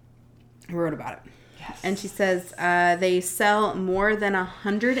 I wrote about it. Yes. And she says they sell more than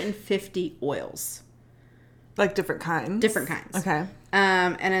 150 oils. Like different kinds? Different kinds. Okay.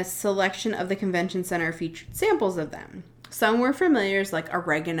 And a selection of the convention center featured samples of them. Some were familiars like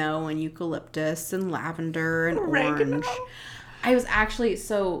oregano and eucalyptus and lavender and orange. I was actually,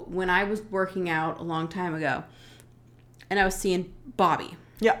 so when I was working out a long time ago and I was seeing Bobby.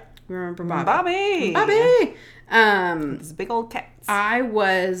 Yeah. Remember Bobby? Bobby! Bobby! These big old cats. I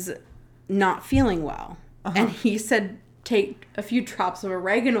was not feeling well. Uh-huh. And he said, take a few drops of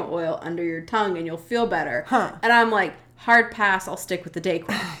oregano oil under your tongue and you'll feel better. Huh. And I'm like, hard pass, I'll stick with the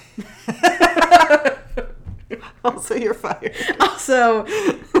Dayquil. Also, you're fired. Also,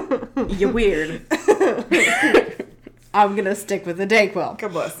 you're weird. I'm going to stick with the Dayquil.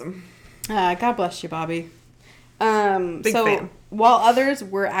 God bless him. God bless you, Bobby. Big fan. While others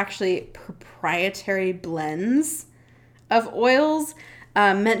were actually proprietary blends of oils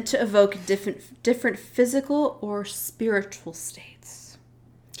meant to evoke different physical or spiritual states.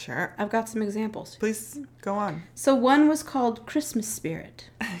 Sure. I've got some examples. Please go on. So one was called Christmas Spirit.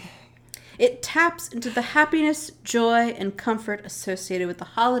 It taps into the happiness, joy, and comfort associated with the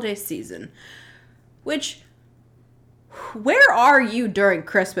holiday season. Which, where are you during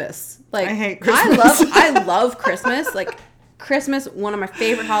Christmas? Like, I hate Christmas. I love Christmas. Like, Christmas, one of my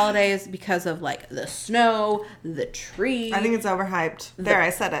favorite holidays because of, like, the snow, the tree. I think it's overhyped. There, I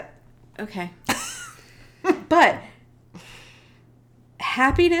said it. Okay. But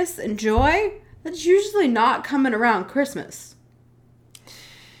happiness and joy, that's usually not coming around Christmas.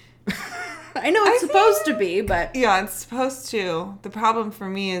 I know it's supposed to be, but... Yeah, it's supposed to. The problem for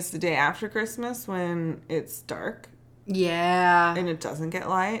me is the day after Christmas when it's dark. Yeah. And it doesn't get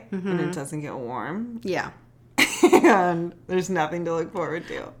light. And it doesn't get warm. Yeah. And there's nothing to look forward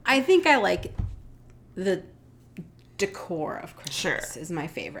to. I think I like the decor of Christmas. Sure. Is my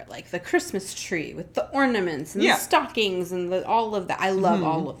favorite. Like the Christmas tree with the ornaments and Yeah. the stockings and all of that. I love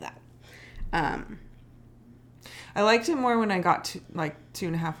all of that. I liked it more when I got to like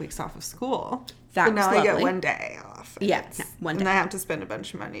 2.5 weeks off of school. That but now was I get lovely. 1 day off. And Yeah, it's- no, 1 And day. I have to spend a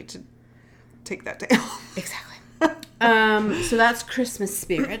bunch of money to take that day off. Exactly. So that's Christmas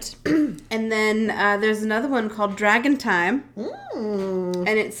Spirit. And then there's another one called Dragon Time. And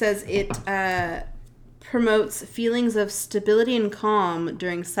it says it promotes feelings of stability and calm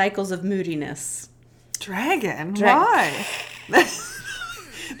during cycles of moodiness. Dragon? Why? That's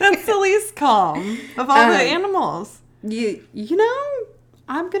the least calm of all the animals. You know,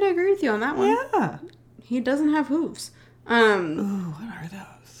 I'm going to agree with you on that one. Yeah. He doesn't have hooves. Ooh, what are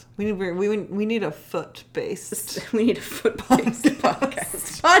those? We need a foot-based. We need a foot-based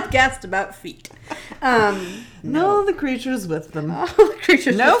podcast. Podcast about feet. No, the creatures with them. All the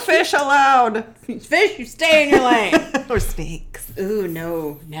creatures. No fish allowed. Fish, you stay in your lane. Or snakes. Ooh,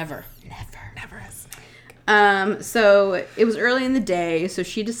 no, never. Never a snake. So it was early in the day, so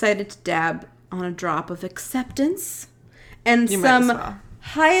she decided to dab on a drop of acceptance and You might as some well.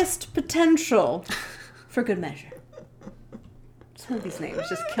 highest potential for good measure. Some of these names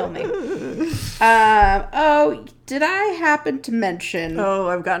just kill me. Did I happen to mention Oh,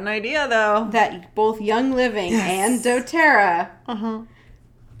 I've got an idea though. that both Young Living and doTERRA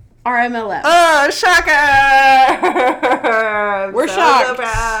are MLM? Oh, shocker! We're So shocked.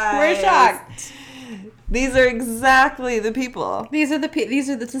 surprised. We're shocked. These are exactly the people. This is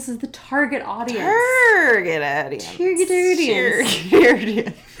the target audience. Target audience. Target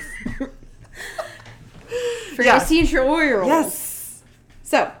audience. For Yeah. your seizure oil. Yes.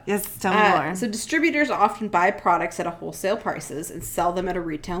 So, Yes, tell me more. so distributors often buy products at a wholesale prices and sell them at a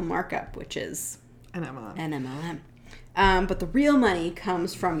retail markup, which is An MLM. an MLM. But the real money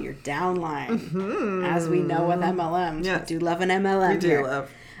comes from your downline, as we know with MLMs. Yes. We do love an MLM. We do here. love.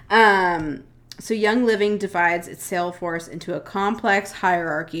 So Young Living divides its sales force into a complex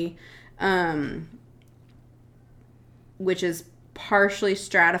hierarchy, which is partially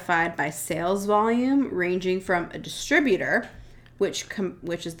stratified by sales volume, ranging from a distributor, which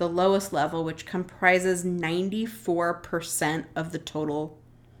is the lowest level, which comprises 94% of the total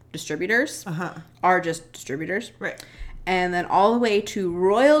distributors, are just distributors. Right. And then all the way to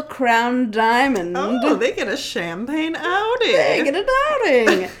Royal Crown Diamond. Oh, they get a champagne outing. They get a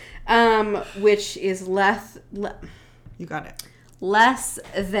outing. Which is You got it. less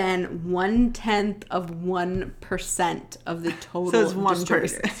than 0.1% of the total. So it's one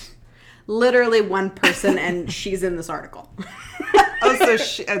distributors. person. Literally one person, and she's in this article. Oh,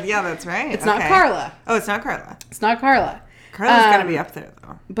 so yeah, that's right. It's not Carla. Oh, it's not Carla. It's not Carla. Carla's got to be up there,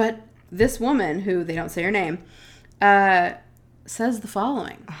 though. But this woman, who they don't say her name, says the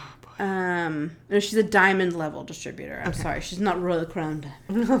following. Oh, boy. No, she's a diamond level distributor. I'm sorry, she's not Royal Crown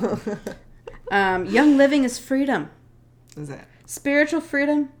Diamond. Young Living is freedom. Is it? Spiritual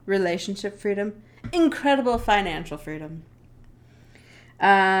freedom, relationship freedom, incredible financial freedom.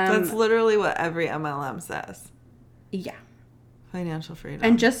 That's literally what every MLM says. Yeah. Financial freedom.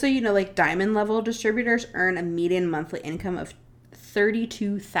 And just so you know, like diamond level distributors earn a median monthly income of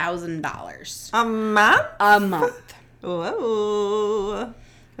 $32,000 a month? a month. Whoa.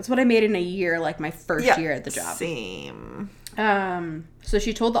 That's what I made in a year, like my first year at the job. Same. So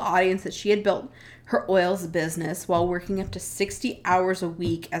she told the audience that she had built her oils business while working up to 60 hours a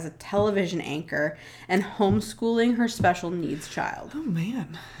week as a television anchor and homeschooling her special needs child. Oh,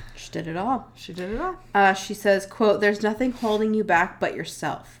 man. She did it all. She did it all. She says, quote, "There's nothing holding you back but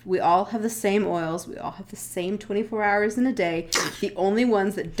yourself. We all have the same oils. We all have the same 24 hours in a day. The only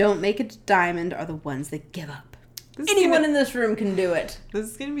ones that don't make it to diamond are the ones that give up." Anyone in this room can do it. This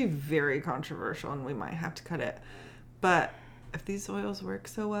is going to be very controversial, and we might have to cut it. But if these oils work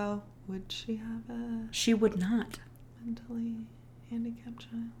so well, would she have a... She would not. ...mentally handicapped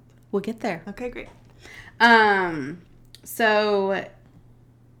child? We'll get there. Okay, great. So...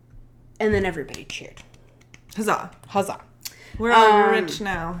 And then everybody cheered. Huzzah. Huzzah. We're all rich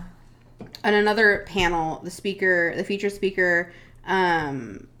now. On another panel, the featured speaker,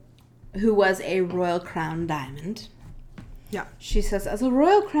 who was a Royal Crown Diamond. Yeah. She says, "As a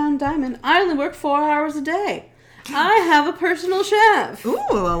Royal Crown Diamond, I only work 4 hours a day. I have a personal chef. Ooh,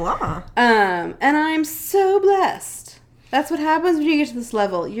 la la. And I'm so blessed. That's what happens when you get to this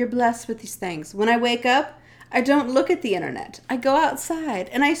level. You're blessed with these things. When I wake up, I don't look at the internet. I go outside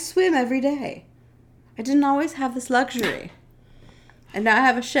and I swim every day. I didn't always have this luxury. And now I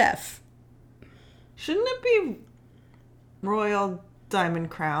have a chef." Shouldn't it be Royal Diamond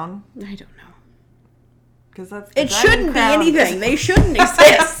Crown? I don't know. Because that's it shouldn't be anything. They shouldn't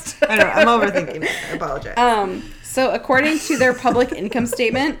exist. I don't know. I'm overthinking it. I apologize. So according to their public income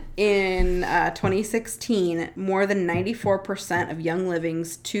statement in 2016, more than 94% of Young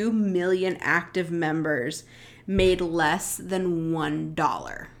Living's 2 million active members made less than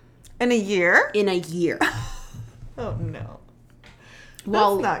 $1 in a year. In a year. Oh no.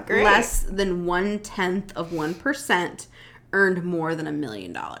 While That's not great. Less than 0.1% earned more than $1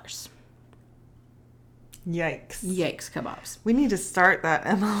 million. Yikes. Yikes kebabs. We need to start that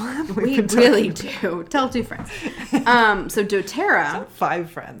MLM. We really do. Tell 2 friends. So doTERRA, 5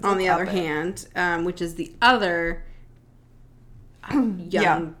 friends. on the other hand, which is the other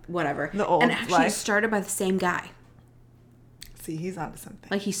young whatever. The old and actually life. started by the same guy. See, he's onto something.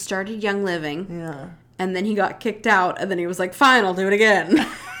 Like he started Young Living. Yeah. And then he got kicked out, and then he was like, "Fine, I'll do it again."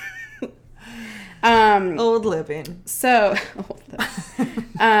 Old living. So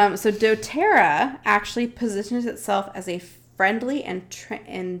doTERRA actually positions itself as a friendly and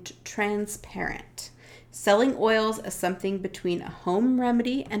transparent, selling oils as something between a home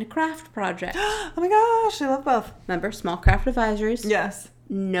remedy and a craft project. Oh my gosh, I love both. Remember, small craft advisories. Yes.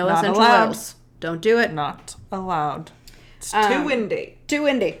 No Not essential allowed. oils. Don't do it. Not allowed. It's too windy. Too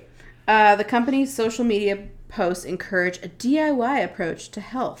windy. The company's social media posts encourage a DIY approach to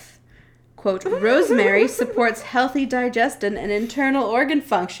health. Quote, "Rosemary supports healthy digestion and internal organ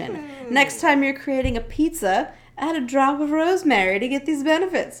function. Next time you're creating a pizza, add a drop of rosemary to get these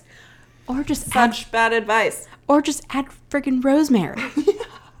benefits." Or just Such bad advice. Or just add friggin' rosemary.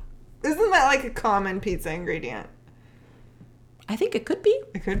 Isn't that like a common pizza ingredient? I think it could be.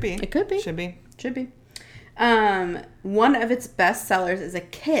 It could be. It could be. Should be. Should be. One of its best sellers is a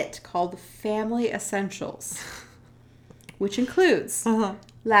kit called Family Essentials, which includes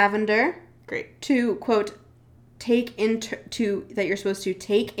lavender. Great. To quote, that you're supposed to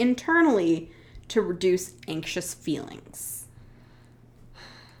take internally to reduce anxious feelings.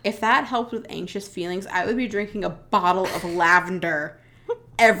 If that helped with anxious feelings, I would be drinking a bottle of lavender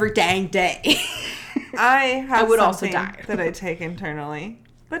every dang day. I would also die. that I take internally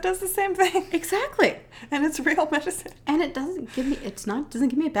that does the same thing. Exactly. And it's real medicine. And it doesn't give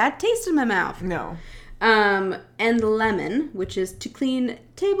me a bad taste in my mouth. No. And lemon, which is to clean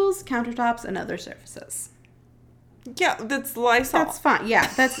tables, countertops, and other surfaces. Yeah, that's Lysol. That's fine. Yeah,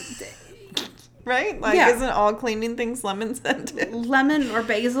 that's... Right? Like, Yeah. Isn't all cleaning things lemon scented? Lemon or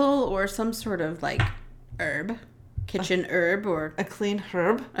basil or some sort of, like, herb. Kitchen herb or... A clean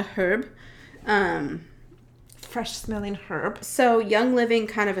herb. A herb. Fresh smelling herb. So Young Living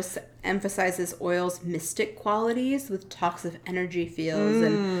kind of emphasizes oil's mystic qualities with talks of energy fields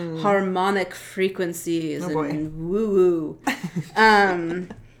and harmonic frequencies and woo-woo.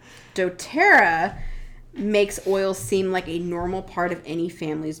 doTERRA makes oils seem like a normal part of any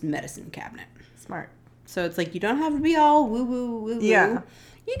family's medicine cabinet. Smart. So it's like you don't have to be all woo-woo, woo-woo. Yeah.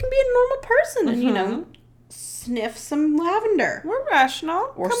 you can be a normal person and, you know, sniff some lavender. We're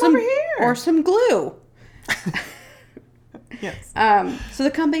rational. Or Come some, over here. Or some glue. Yes. So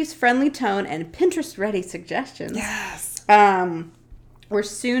the company's friendly tone and Pinterest-ready suggestions Yes. were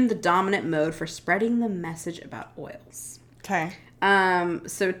soon the dominant mode for spreading the message about oils. Okay.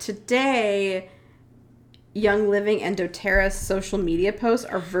 So today, Young Living and doTERRA's social media posts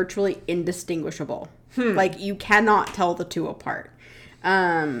are virtually indistinguishable. Like, you cannot tell the two apart.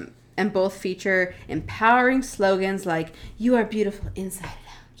 And both feature empowering slogans like, "You are beautiful inside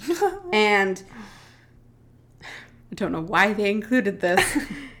and out." And I don't know why they included this.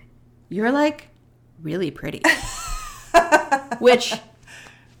 "You're, like, really pretty." Which,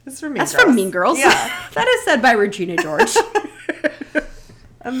 It's from Mean that's Girls. from Mean Girls. Yeah. That is said by Regina George.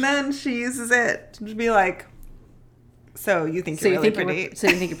 And then she uses it to be like, "So you think you're really pretty?" So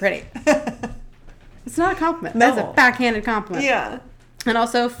you think you're pretty. It's not a compliment. No. That's a backhanded compliment. Yeah. And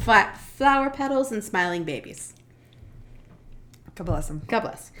also flower petals and smiling babies. God bless them. God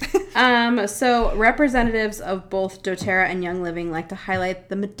bless. So representatives of both doTERRA and Young Living like to highlight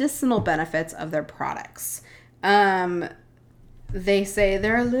the medicinal benefits of their products. They say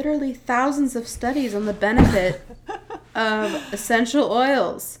there are literally thousands of studies on the benefit of essential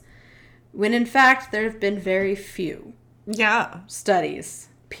oils, when in fact there have been very few Yeah. studies,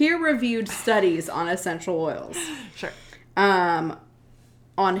 peer-reviewed studies on essential oils, Sure.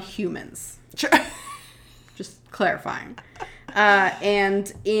 on humans. Sure. Just clarifying.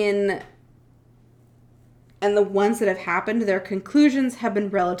 And the ones that have happened, their conclusions have been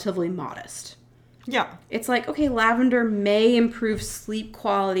relatively modest. Yeah. It's like, okay, lavender may improve sleep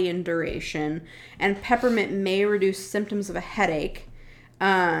quality and duration, and peppermint may reduce symptoms of a headache.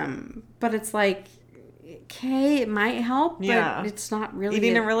 But it's like, okay, it might help, but Yeah. it's not really.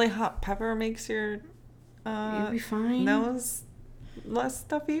 Eating a really hot pepper makes your You'll be fine. nose less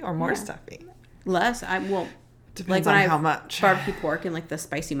stuffy or more Yeah. stuffy. Less. Depends when on I how much. barbecue pork and like the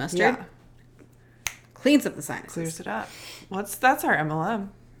spicy mustard. Yeah. Cleans up the sinuses. Clears it up. That's our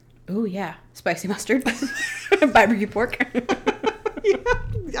MLM. Oh yeah, spicy mustard, barbecue pork.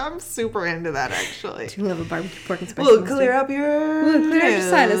 Yeah, I'm super into that actually. Do you love a barbecue pork and spicy We'll mustard? clear up your Clear up your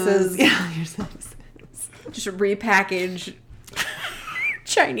sinuses. Yeah, your sinuses. Just repackage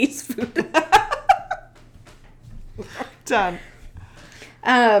Chinese food. Done.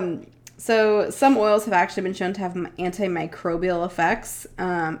 So some oils have actually been shown to have antimicrobial effects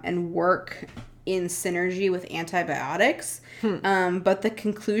and work in synergy with antibiotics. But the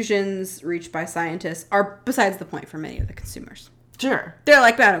conclusions reached by scientists are besides the point for many of the consumers. Sure. They're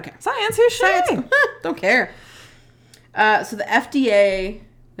like, I don't care. Science, who's Science, don't care. So the FDA,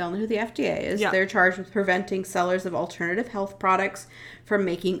 we all know who the FDA is. Yeah. They're charged with preventing sellers of alternative health products from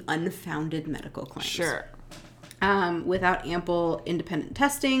making unfounded medical claims. Sure. Without ample independent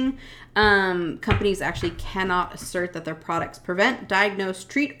testing, companies actually cannot assert that their products prevent, diagnose,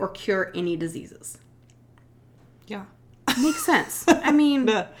 treat, or cure any diseases. Yeah. Makes sense. I mean,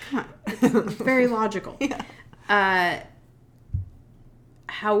 Duh. come on. It's very logical. Yeah.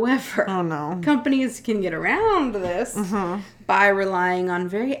 However, Oh no. companies can get around this by relying on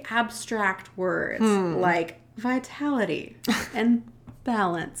very abstract words like vitality and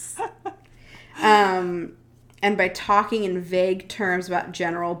balance. And by talking in vague terms about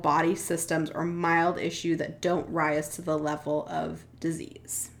general body systems or mild issue that don't rise to the level of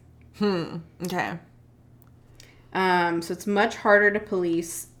disease. Okay. So it's much harder to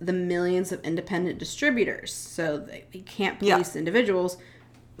police the millions of independent distributors. So they can't police individuals,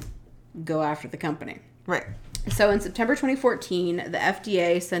 go after the company. Right. So in September 2014, the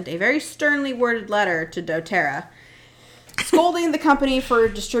FDA sent a very sternly worded letter to doTERRA scolding the company for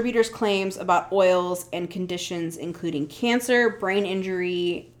distributors' claims about oils and conditions including cancer, brain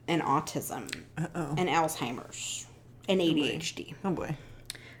injury, and autism, and Alzheimer's, and ADHD. Oh boy.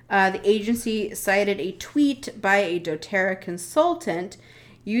 The agency cited a tweet by a doTERRA consultant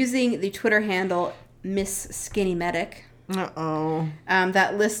using the Twitter handle Miss Skinny Medic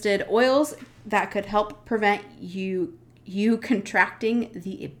that listed oils that could help prevent you contracting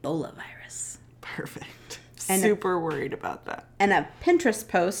the Ebola virus. Perfect. And Super worried about that. And a Pinterest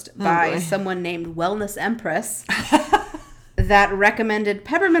post by someone named Wellness Empress that recommended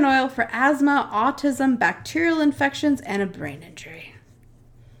peppermint oil for asthma, autism, bacterial infections, and a brain injury.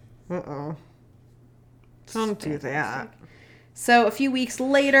 Don't do that. So a few weeks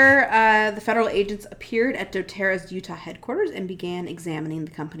later, the federal agents appeared at doTERRA's Utah headquarters and began examining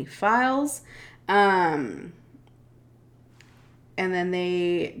the company files. And then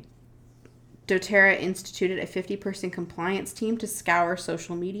doTERRA instituted a 50-person compliance team to scour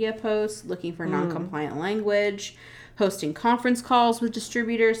social media posts looking for non-compliant language, hosting conference calls with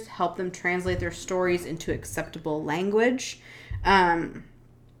distributors to help them translate their stories into acceptable language.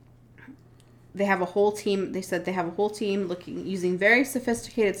 They have a whole team. They said they have a whole team using very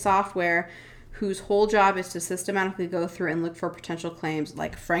sophisticated software whose whole job is to systematically go through and look for potential claims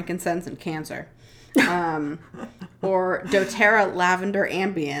like frankincense and cancer, or doTERRA lavender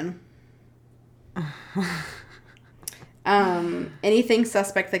Ambien. Anything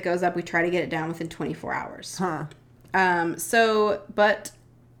suspect that goes up, we try to get it down within 24 hours. Huh. But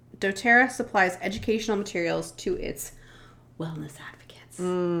doTERRA supplies educational materials to its wellness advocates.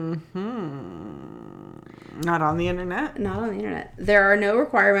 Not on the internet? Not on the internet. There are no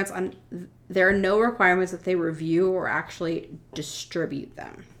requirements that they review or actually distribute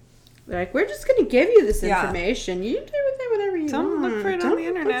them. They're like, we're just going to give you this information. You do with it whatever you want. Don't look for it on the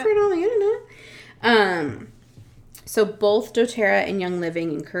internet. Look for it on the internet. So both doTERRA and Young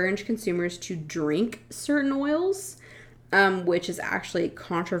Living encourage consumers to drink certain oils, which is actually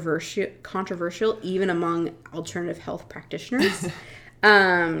controversial even among alternative health practitioners.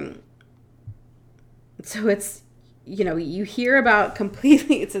 So it's, you hear about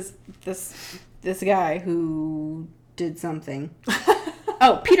completely, it says this guy who did something.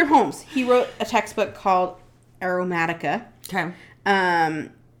 Oh, Peter Holmes. He wrote a textbook called Aromatica. Okay.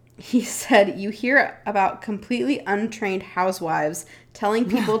 He said, you hear about completely untrained housewives telling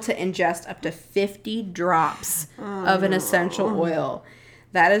people to ingest up to 50 drops of an essential oil.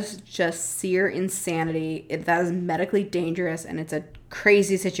 That is just sheer insanity. That is medically dangerous, and it's a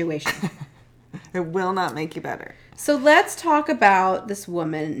crazy situation. It will not make you better. So let's talk about this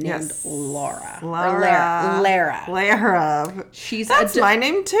woman named Lara. That's my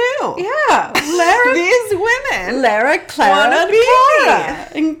name too. Yeah, Lara. These women. Lara, Clara,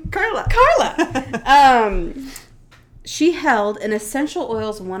 and Carla. She held an Essential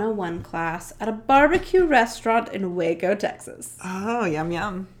Oils 101 class at a barbecue restaurant in Waco, Texas. Oh, yum,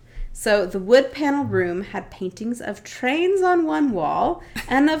 yum. So the wood panel room had paintings of trains on one wall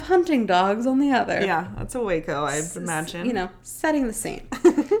and of hunting dogs on the other. Yeah, that's a Waco, I'd imagine. Setting the scene.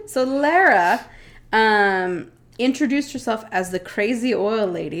 So Lara introduced herself as the crazy oil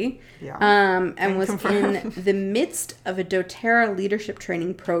lady, and was in the midst of a doTERRA leadership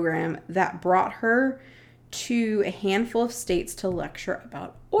training program that brought her to a handful of states to lecture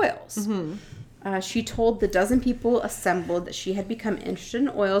about oils. Mm-hmm. She told the dozen people assembled that she had become interested in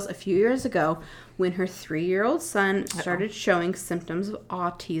oils a few years ago when her 3-year-old son started showing symptoms of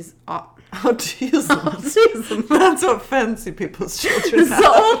autism. Autism. That's what fancy people's children have.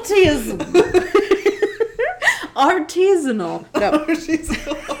 It's autism. Artisanal.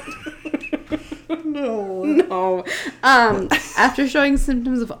 No. After showing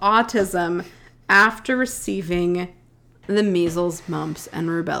symptoms of autism after receiving the measles, mumps, and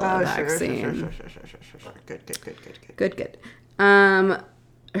rubella vaccine. Sure. Good.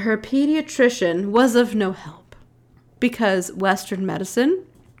 Her pediatrician was of no help because Western medicine,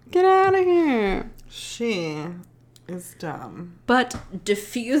 get out of here. She is dumb. But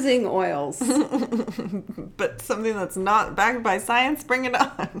diffusing oils, but something that's not backed by science, bring it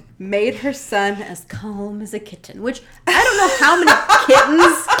on, made her son as calm as a kitten. Which I don't know how many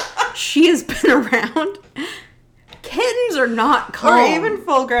kittens she has been around. Kittens are not calm. Or even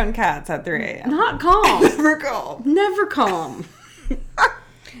full-grown cats at 3 a.m. Not calm. Never calm.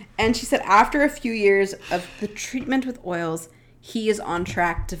 And she said after a few years of the treatment with oils, he is on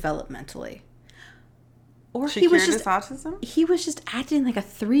track developmentally. Or she cured his autism? He was just acting like a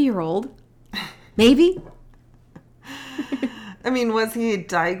 3-year-old. Maybe. I mean, was he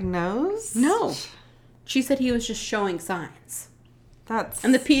diagnosed? No. She said he was just showing signs.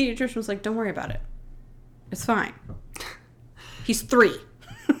 And the pediatrician was like, don't worry about it. It's fine. He's 3.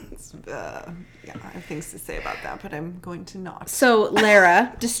 Yeah, I have things to say about that, but I'm going to not. So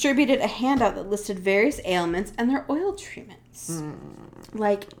Lara distributed a handout that listed various ailments and their oil treatments.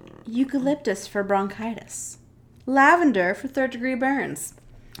 Like eucalyptus for bronchitis. Lavender for third-degree burns.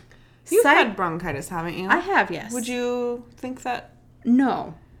 You've had bronchitis, haven't you? I have, yes. Would you think that?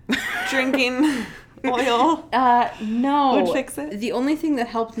 No. Drinking oil? No. Would fix it? The only thing that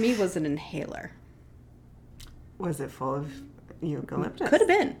helped me was an inhaler. Was it full of eucalyptus? Could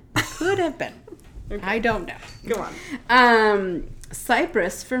have been. Okay. I don't know. Go on.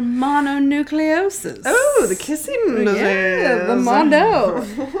 Cypress for mononucleosis. Oh, the kissing disease. Yeah, the mondo.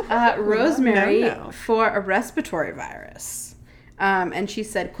 Rosemary for a respiratory virus. And she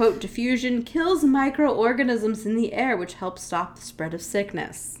said, quote, diffusion kills microorganisms in the air, which helps stop the spread of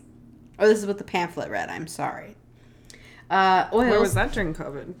sickness. Oh, this is what the pamphlet read. I'm sorry. Oils. Where was that during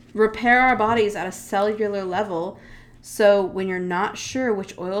COVID? Repair our bodies at a cellular level So when you're not sure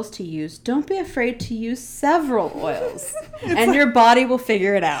which oils to use, don't be afraid to use several oils. And your body will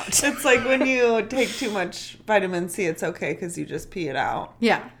figure it out. It's like when you take too much vitamin C, it's okay because you just pee it out.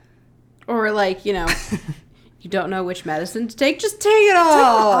 Yeah. Or like, you don't know which medicine to take, just take it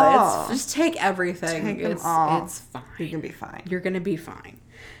all. Just take everything. Take them all. It's fine. You can be fine. You're going to be fine.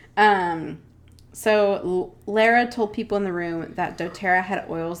 So Lara told people in the room that doTERRA had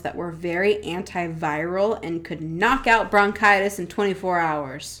oils that were very antiviral and could knock out bronchitis in 24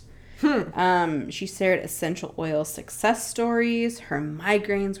 hours. She shared essential oil success stories. Her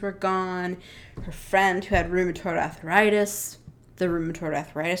migraines were gone. Her friend who had rheumatoid arthritis, the rheumatoid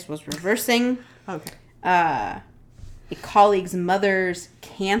arthritis was reversing. Okay. A colleague's mother's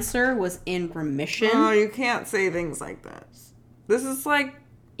cancer was in remission. Oh, you can't say things like this. This is like...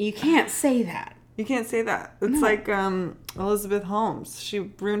 You can't say that. You can't say that. It's like Elizabeth Holmes. She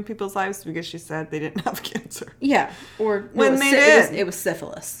ruined people's lives because she said they didn't have cancer. Yeah. Or when they did. It was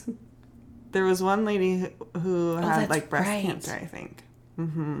syphilis. There was one lady who had like breast right. cancer, I think.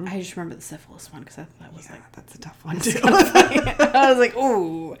 I just remember the syphilis one because I thought that was that's a tough one too. I was like,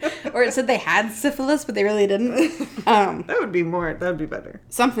 ooh. Or it said they had syphilis, but they really didn't. That would be better.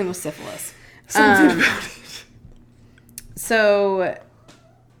 Something with syphilis. Something about it. So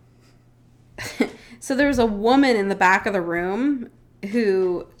there was a woman in the back of the room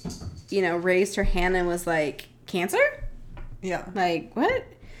who, raised her hand and was like, cancer? Yeah. Like, what?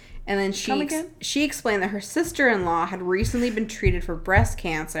 And then she explained that her sister-in-law had recently been treated for breast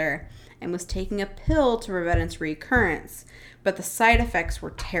cancer and was taking a pill to prevent its recurrence. But the side effects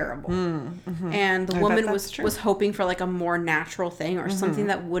were terrible. And the woman was hoping for like a more natural thing or something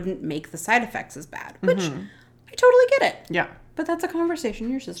that wouldn't make the side effects as bad. Which I totally get it. Yeah. But that's a conversation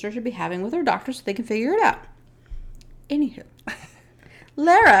your sister should be having with her doctor so they can figure it out. Anywho.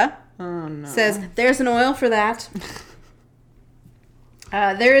 Lara says, there's an oil for that.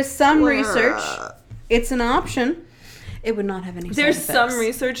 There is some research. It's an option. It would not have any side effects. There's some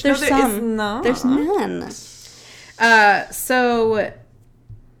research. There's no, there some. is not. There's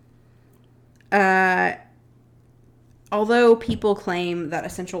none. Although people claim that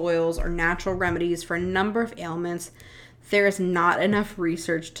essential oils are natural remedies for a number of ailments, there is not enough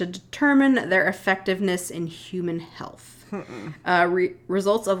research to determine their effectiveness in human health.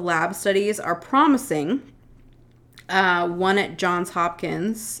 Results of lab studies are promising. One at Johns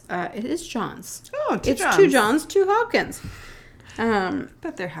Hopkins. It is Johns. Oh, it's two Johns, two Hopkins.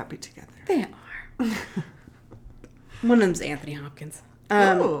 But they're happy together. They are. One of them's Anthony Hopkins.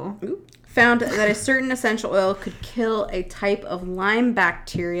 Found that a certain essential oil could kill a type of Lyme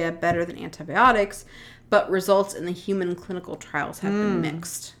bacteria better than antibiotics, but results in the human clinical trials have been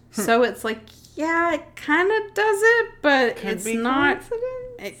mixed. So it's like, yeah, it kind of does it, but it's not.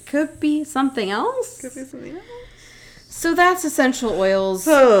 It could be something else. Could be something else. So that's essential oils.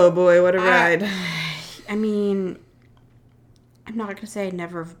 Oh boy, what a ride. I mean, I'm not going to say I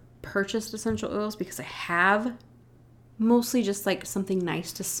never purchased essential oils because I have. Mostly just like something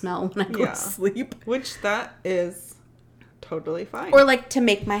nice to smell when I go to sleep. Which that is totally fine. Or like to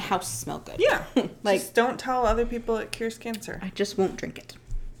make my house smell good. Yeah. Like, just don't tell other people it cures cancer. I just won't drink it.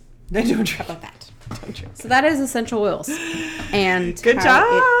 They don't drink about that. Don't drink so that is essential oils. And good job.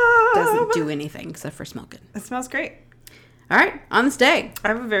 It doesn't do anything except for smell good. It smells great. All right, on this day. I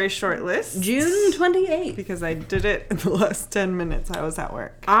have a very short list. June 28th. Because I did it in the last 10 minutes I was at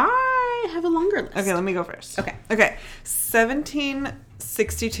work. I have a longer list. Okay, let me go first. Okay.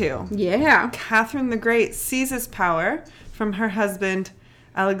 1762. Yeah. Catherine the Great seizes power from her husband,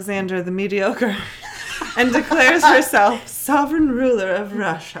 Alexander the Mediocre, and declares herself sovereign ruler of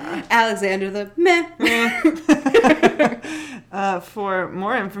Russia. Alexander the meh. For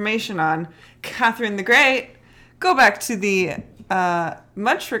more information on Catherine the Great, go back to the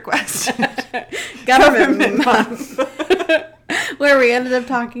much requested government month. Where we ended up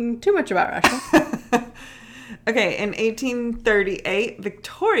talking too much about Russia. Okay, in 1838,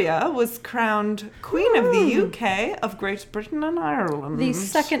 Victoria was crowned Queen of the UK, of Great Britain and Ireland. The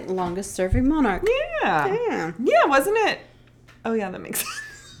second longest serving monarch. Yeah. Damn. Yeah, wasn't it? Oh, yeah, that makes sense.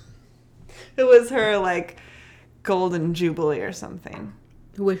 It was her, like, golden jubilee or something.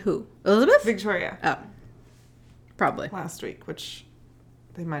 With who? Elizabeth? Victoria. Oh. Probably. Last week, which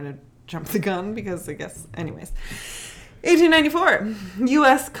they might have jumped the gun because I guess... Anyways. 1894.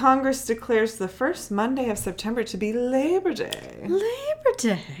 U.S. Congress declares the first Monday of September to be Labor Day. Labor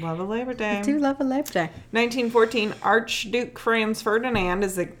Day. Love a Labor Day. I do love a Labor Day. 1914. Archduke Franz Ferdinand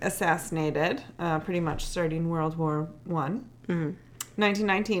is assassinated, pretty much starting World War I.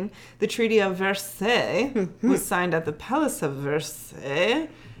 1919. The Treaty of Versailles was signed at the Palace of Versailles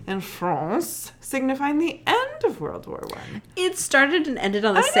in France, signifying the end part of World War One? It started and ended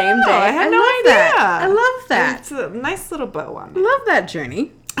on the I same know, day. I had no love idea. that. I love that. It's a nice little bow on I it. love that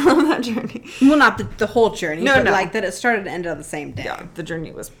journey. I love that journey. Well, not the whole journey, No, but no. like that it started and ended on the same day. Yeah, the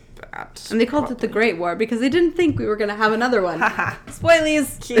journey was bad. And they called it the Great War because they didn't think we were going to have another one. Haha.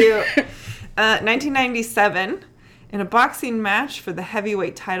 Spoilies. Cute. 1997, in a boxing match for the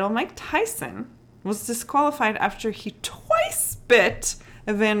heavyweight title, Mike Tyson was disqualified after he twice bit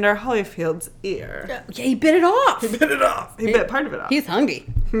Evander Holyfield's ear. Yeah, he bit it off. He bit it off. He bit part of it off. He's hungry.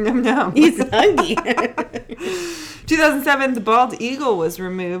 Yum, yum. He's hungry. 2007, the bald eagle was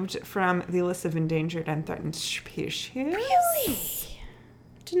removed from the list of endangered and threatened species. Really?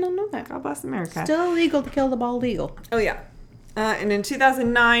 Did not know that. God bless America. Still illegal to kill the bald eagle. Oh, yeah. And in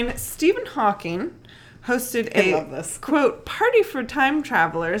 2009, Stephen Hawking hosted I love this. quote, party for time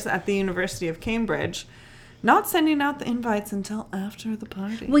travelers at the University of Cambridge, not sending out the invites until after the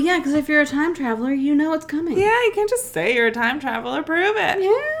party. Well, yeah, because if you're a time traveler, you know it's coming. Yeah, you can't just say you're a time traveler, prove it.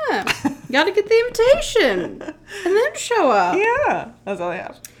 Yeah. You got to get the invitation and then show up. Yeah, that's all I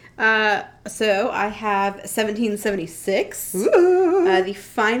have. So I have 1776. Ooh. The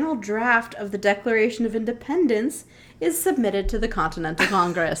final draft of the Declaration of Independence is submitted to the Continental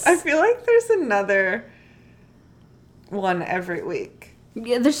Congress. I feel like there's another one every week.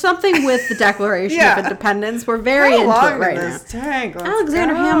 Yeah, there's something with the Declaration Yeah. of Independence. We're very How into long it right did now. this take? Let's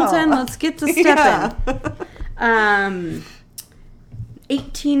Alexander go. Hamilton, let's get to stepping.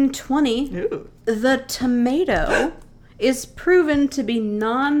 1820, Ooh. the tomato is proven to be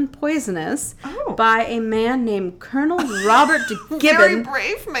non-poisonous Oh. by a man named Colonel Robert Very Gibbon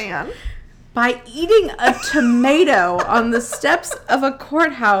brave man. by eating a tomato on the steps of a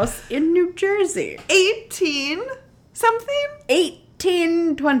courthouse in New Jersey. 18 something?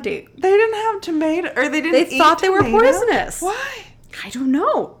 1820. They didn't have tomato, or they didn't They eat thought they were tomato? poisonous. Why? I don't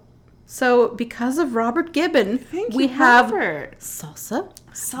know. So, because of Robert Gibbon, Thank we you, have Robert. salsa,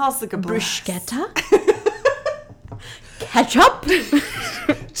 Salsa bruschetta, ketchup,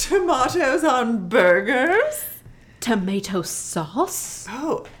 Tomatoes on burgers. tomato sauce.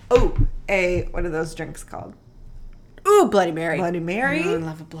 Oh, what are those drinks called? Ooh, Bloody Mary. Bloody Mary? Oh, I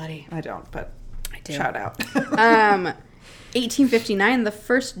love a bloody. I don't, but I do. shout out. 1859, the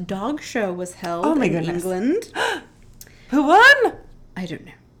first dog show was held Oh my in goodness. England. Who won? I don't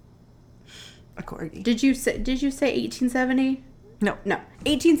know. A corgi. Did you say 1870? No. No.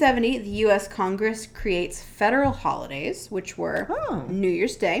 1870, the U.S. Congress creates federal holidays, which were Oh. New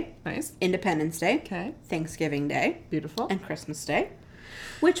Year's Day, Nice. Independence Day, Okay. Thanksgiving Day, Beautiful. and Christmas Day,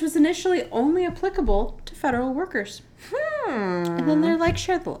 which was initially only applicable to federal workers. And then they're like,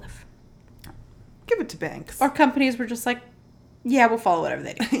 share the love. Give it to banks. Or companies were just like, yeah, we'll follow whatever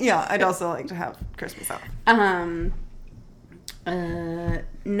they do. Yeah, I'd also like to have Christmas off.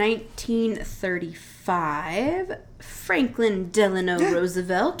 1935, Franklin Delano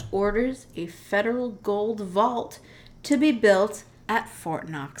Roosevelt orders a federal gold vault to be built at Fort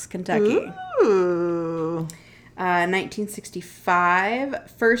Knox, Kentucky. Ooh.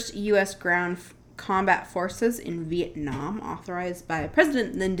 1965, first U.S. ground combat forces in Vietnam, authorized by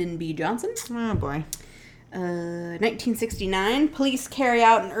President Lyndon B. Johnson. Oh, boy. 1969, police carry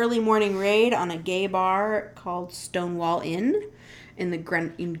out an early morning raid on a gay bar called Stonewall Inn in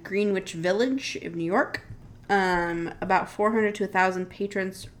Greenwich Village of New York. About 400 to 1,000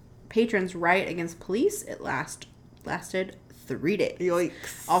 patrons riot against police. It lasted 3 days.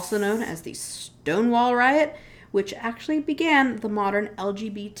 Yikes. Also known as the Stonewall Riot, which actually began the modern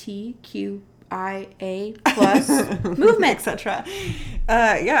LGBTQIA plus movement. Etc.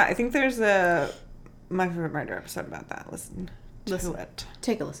 Yeah, I think there's a My Favorite Murder episode about that. Listen to it.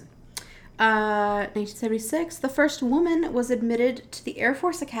 Take a listen. 1976, the first woman was admitted to the Air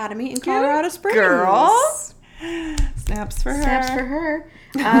Force Academy in Colorado Springs. Girl. Snaps for her. Snaps for her.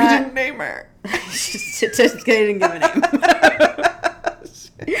 We didn't name her. Just didn't give a name.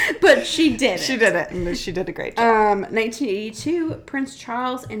 But she did it. She did it, and she did a great job. 1982, Prince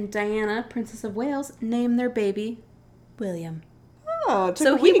Charles and Diana, Princess of Wales, named their baby William. Oh, it took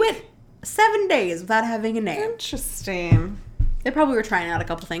So a he week. went 7 days without having a name. Interesting. They probably were trying out a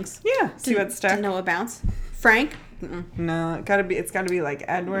couple things. Yeah, see what stuck. Didn't know what bounce. Frank? Mm-mm. No, it's gotta be like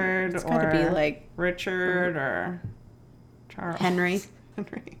Edward It's or gotta be like Richard or Charles. Henry.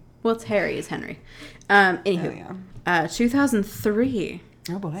 Henry. Well, it's Harry is Henry. Anywho, 2003.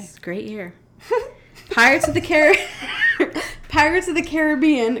 Oh boy. It's a great year. Pirates of the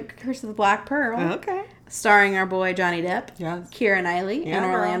Caribbean, Curse of the Black Pearl, Okay. starring our boy Johnny Depp, Yes. Keira Knightley, Yeah, and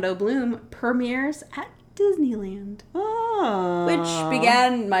girl. Orlando Bloom, premieres at Disneyland, Oh. which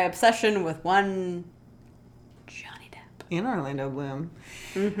began my obsession with one Johnny Depp. in Orlando Bloom.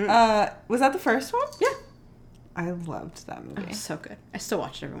 Mm-hmm. Was that the first one? Yeah. I loved that movie. Oh, so good. I still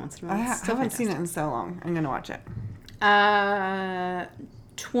watch it every once in a I while. It's still haven't seen it fantastic. in so long. I'm going to watch it.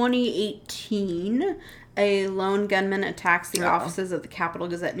 2018, a lone gunman attacks the offices of the Capital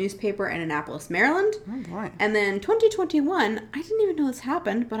Gazette newspaper in Annapolis, Maryland. Oh, boy. And then 2021, I didn't even know this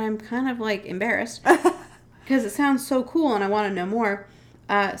happened, but I'm kind of like embarrassed because it sounds so cool and I want to know more.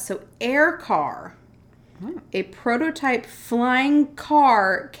 So Air Car, a prototype flying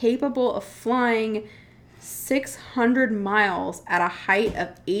car capable of flying 600 miles at a height of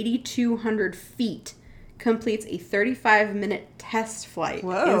 8,200 feet, completes a 35-minute test flight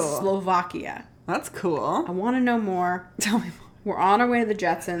Whoa. in Slovakia. That's cool. I want to know more. Tell me more. We're on our way to the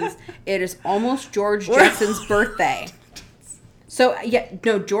Jetsons. It is almost George Jetson's birthday. So,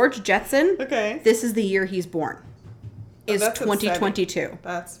 George Jetson, Okay. this is the year he's born. Is that's 2022.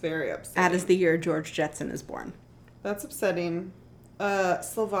 That's very upsetting. That is the year George Jetson is born. That's upsetting.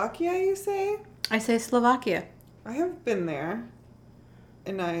 Slovakia, you say? I say Slovakia. I have been there,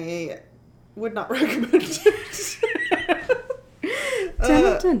 and I would not recommend it.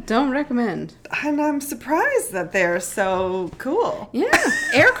 Don't recommend. And I'm surprised that they're so cool. Yeah,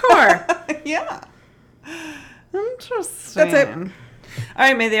 Air Car. Yeah. Interesting. That's it. All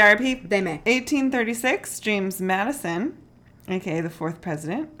right, may they RIP. They may. 1836, James Madison, aka the fourth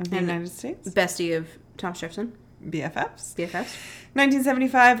president of the And United States. Bestie of Thomas Jefferson. BFFs. BFFs.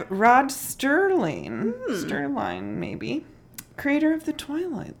 1975, Rod Sterling. Sterling, maybe. Creator of the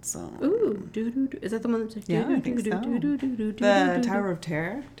Twilight Zone. Ooh, is that the one that's like, Yeah, I think so. The Tower of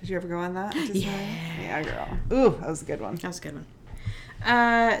Terror. Did you ever go on that? Yeah, girl. Ooh, that was a good one. That was a good one.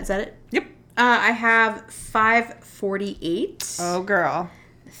 Is that it? Yep. I have 548. Oh, girl.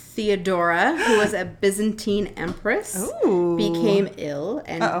 Theodora, who was a Byzantine empress, Ooh. became ill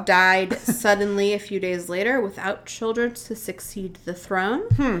and died suddenly a few days later without children to succeed the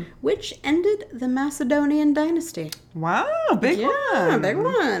throne, which ended the Macedonian dynasty. Wow, big one. Big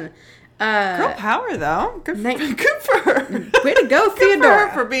one. Girl power, though. Good for her. Way to go, Good for Theodora.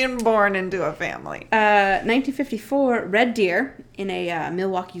 her for being born into a family. 1954, red deer in a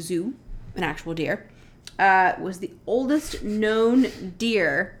Milwaukee zoo, an actual deer, was the oldest known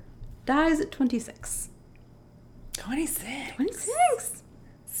deer. Dies at 26. 26. 26.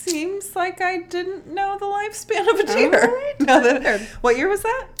 Seems like I didn't know the lifespan of a deer. Right. What year was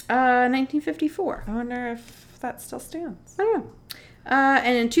that? 1954. I wonder if that still stands. I don't know.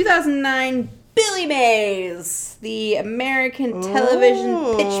 And in 2009, Billy Mays, the American television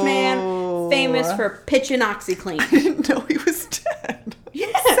pitchman, famous for pitching OxyClean. I didn't know he was dead. Yeah.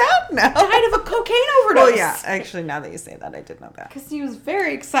 Sad now. Died of a cocaine overdose. Well, yeah. Actually, now that you say that, I did know that. Because he was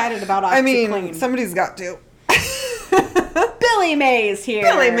very excited about OxyClean. I mean, somebody's got to. Billy Mays here.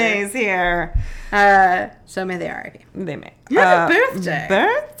 Billy Mays here. So may they RIP. They may. Happy birthday.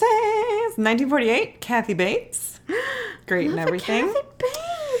 Birthdays. 1948, Kathy Bates. Great and everything. Kathy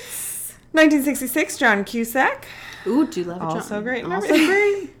Bates. 1966, John Cusack. Ooh, do love it, John. Also great and Also everything.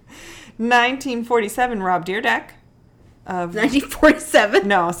 great. 1947, Rob Dyrdek. Of 1947.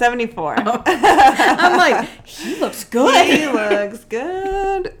 No, 74. I'm like, he looks good. He looks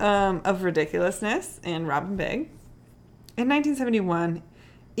good. Of Ridiculousness and Robin Big. In 1971,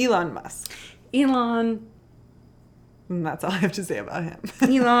 Elon Musk. Elon. And that's all I have to say about him.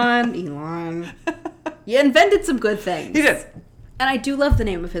 Elon. You invented some good things. He did. And I do love the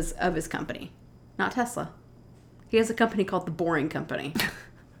name of his company. Not Tesla. He has a company called The Boring Company.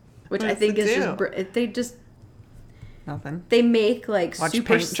 Which What I does think it is do? just Nothing. they make like Watch paint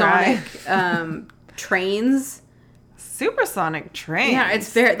supersonic dry. Trains. Supersonic trains. Yeah,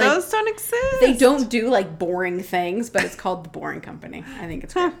 it's very like those don't exist. they don't do like boring things, but it's called The Boring Company. I think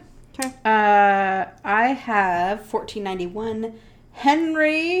it's good. Okay. I have 1491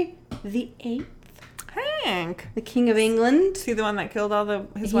 Henry VIII, Hank. the King of England. Is he the one that killed all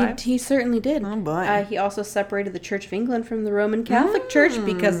his wives? He certainly did. Oh, boy. He also separated the Church of England from the Roman Catholic Church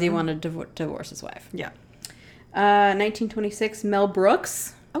because he wanted to divorce his wife. Yeah. 1926 Mel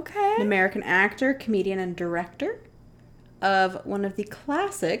Brooks, Okay. an American actor, comedian, and director of one of the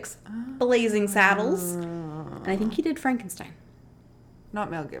classics, Blazing Saddles. And I think he did Frankenstein. Not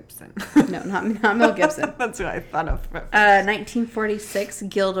Mel Gibson. No, not Mel Gibson. That's who I thought of. 1946,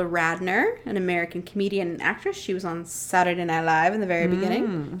 Gilda Radner, an American comedian and actress. She was on Saturday Night Live in the very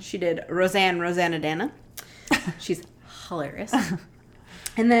beginning. She did Rosanna. She's hilarious.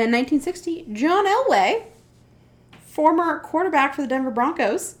 And then 1960, John Elway, former quarterback for the Denver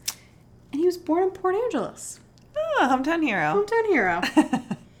Broncos. And he was born in Port Angeles. Oh, hometown hero. Hometown hero.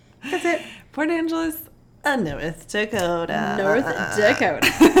 That's it. Port Angeles, North Dakota. North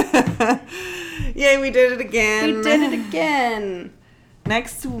Dakota. Yay, we did it again. We did it again.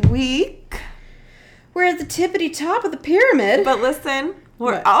 Next week, We're at the tippity top of the pyramid. But listen,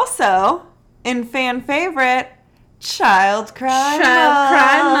 we're What? also in fan favorite Child Crime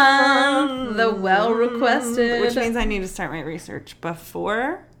Month. The well-requested. Which means I need to start my research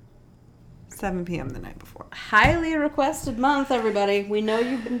before 7 p.m. the night before. Highly requested month, everybody. We know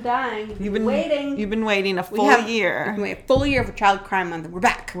you've been dying. You've been waiting. You've been waiting a full year. We've been waiting a full year for Child Crime Month. We're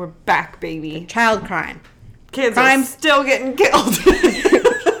back. We're back, baby. Child crime. Kids Crime's are still getting killed.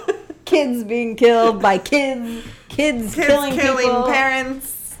 Kids being killed by kids. Kids killing people.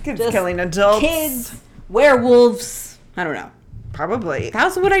 Parents. Kids Just killing adults. Kids. Werewolves. I don't know. Probably. That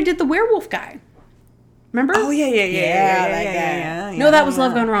was what I did the werewolf guy. Remember? Oh, yeah. that guy. No, that was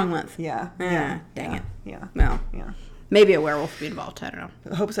Love Gone Wrong Month. Yeah. Dang it. Yeah. Well, Yeah. maybe a werewolf would be involved. I don't know.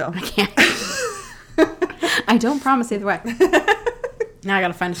 I hope so. I can't. I don't promise either way. Now I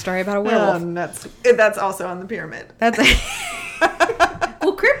gotta find a story about a werewolf. That's also on the pyramid. That's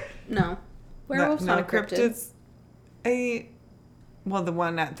well, no. Werewolf's not a cryptid. Cryptid's the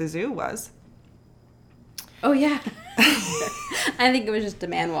one at the zoo was. Oh yeah. I think it was just a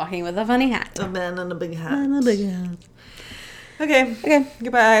man walking with a funny hat. A man in a big hat. And a big hat. Okay. Okay.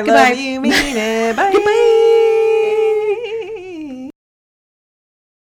 Goodbye. Goodbye. Love you. Mean it. Bye. Goodbye.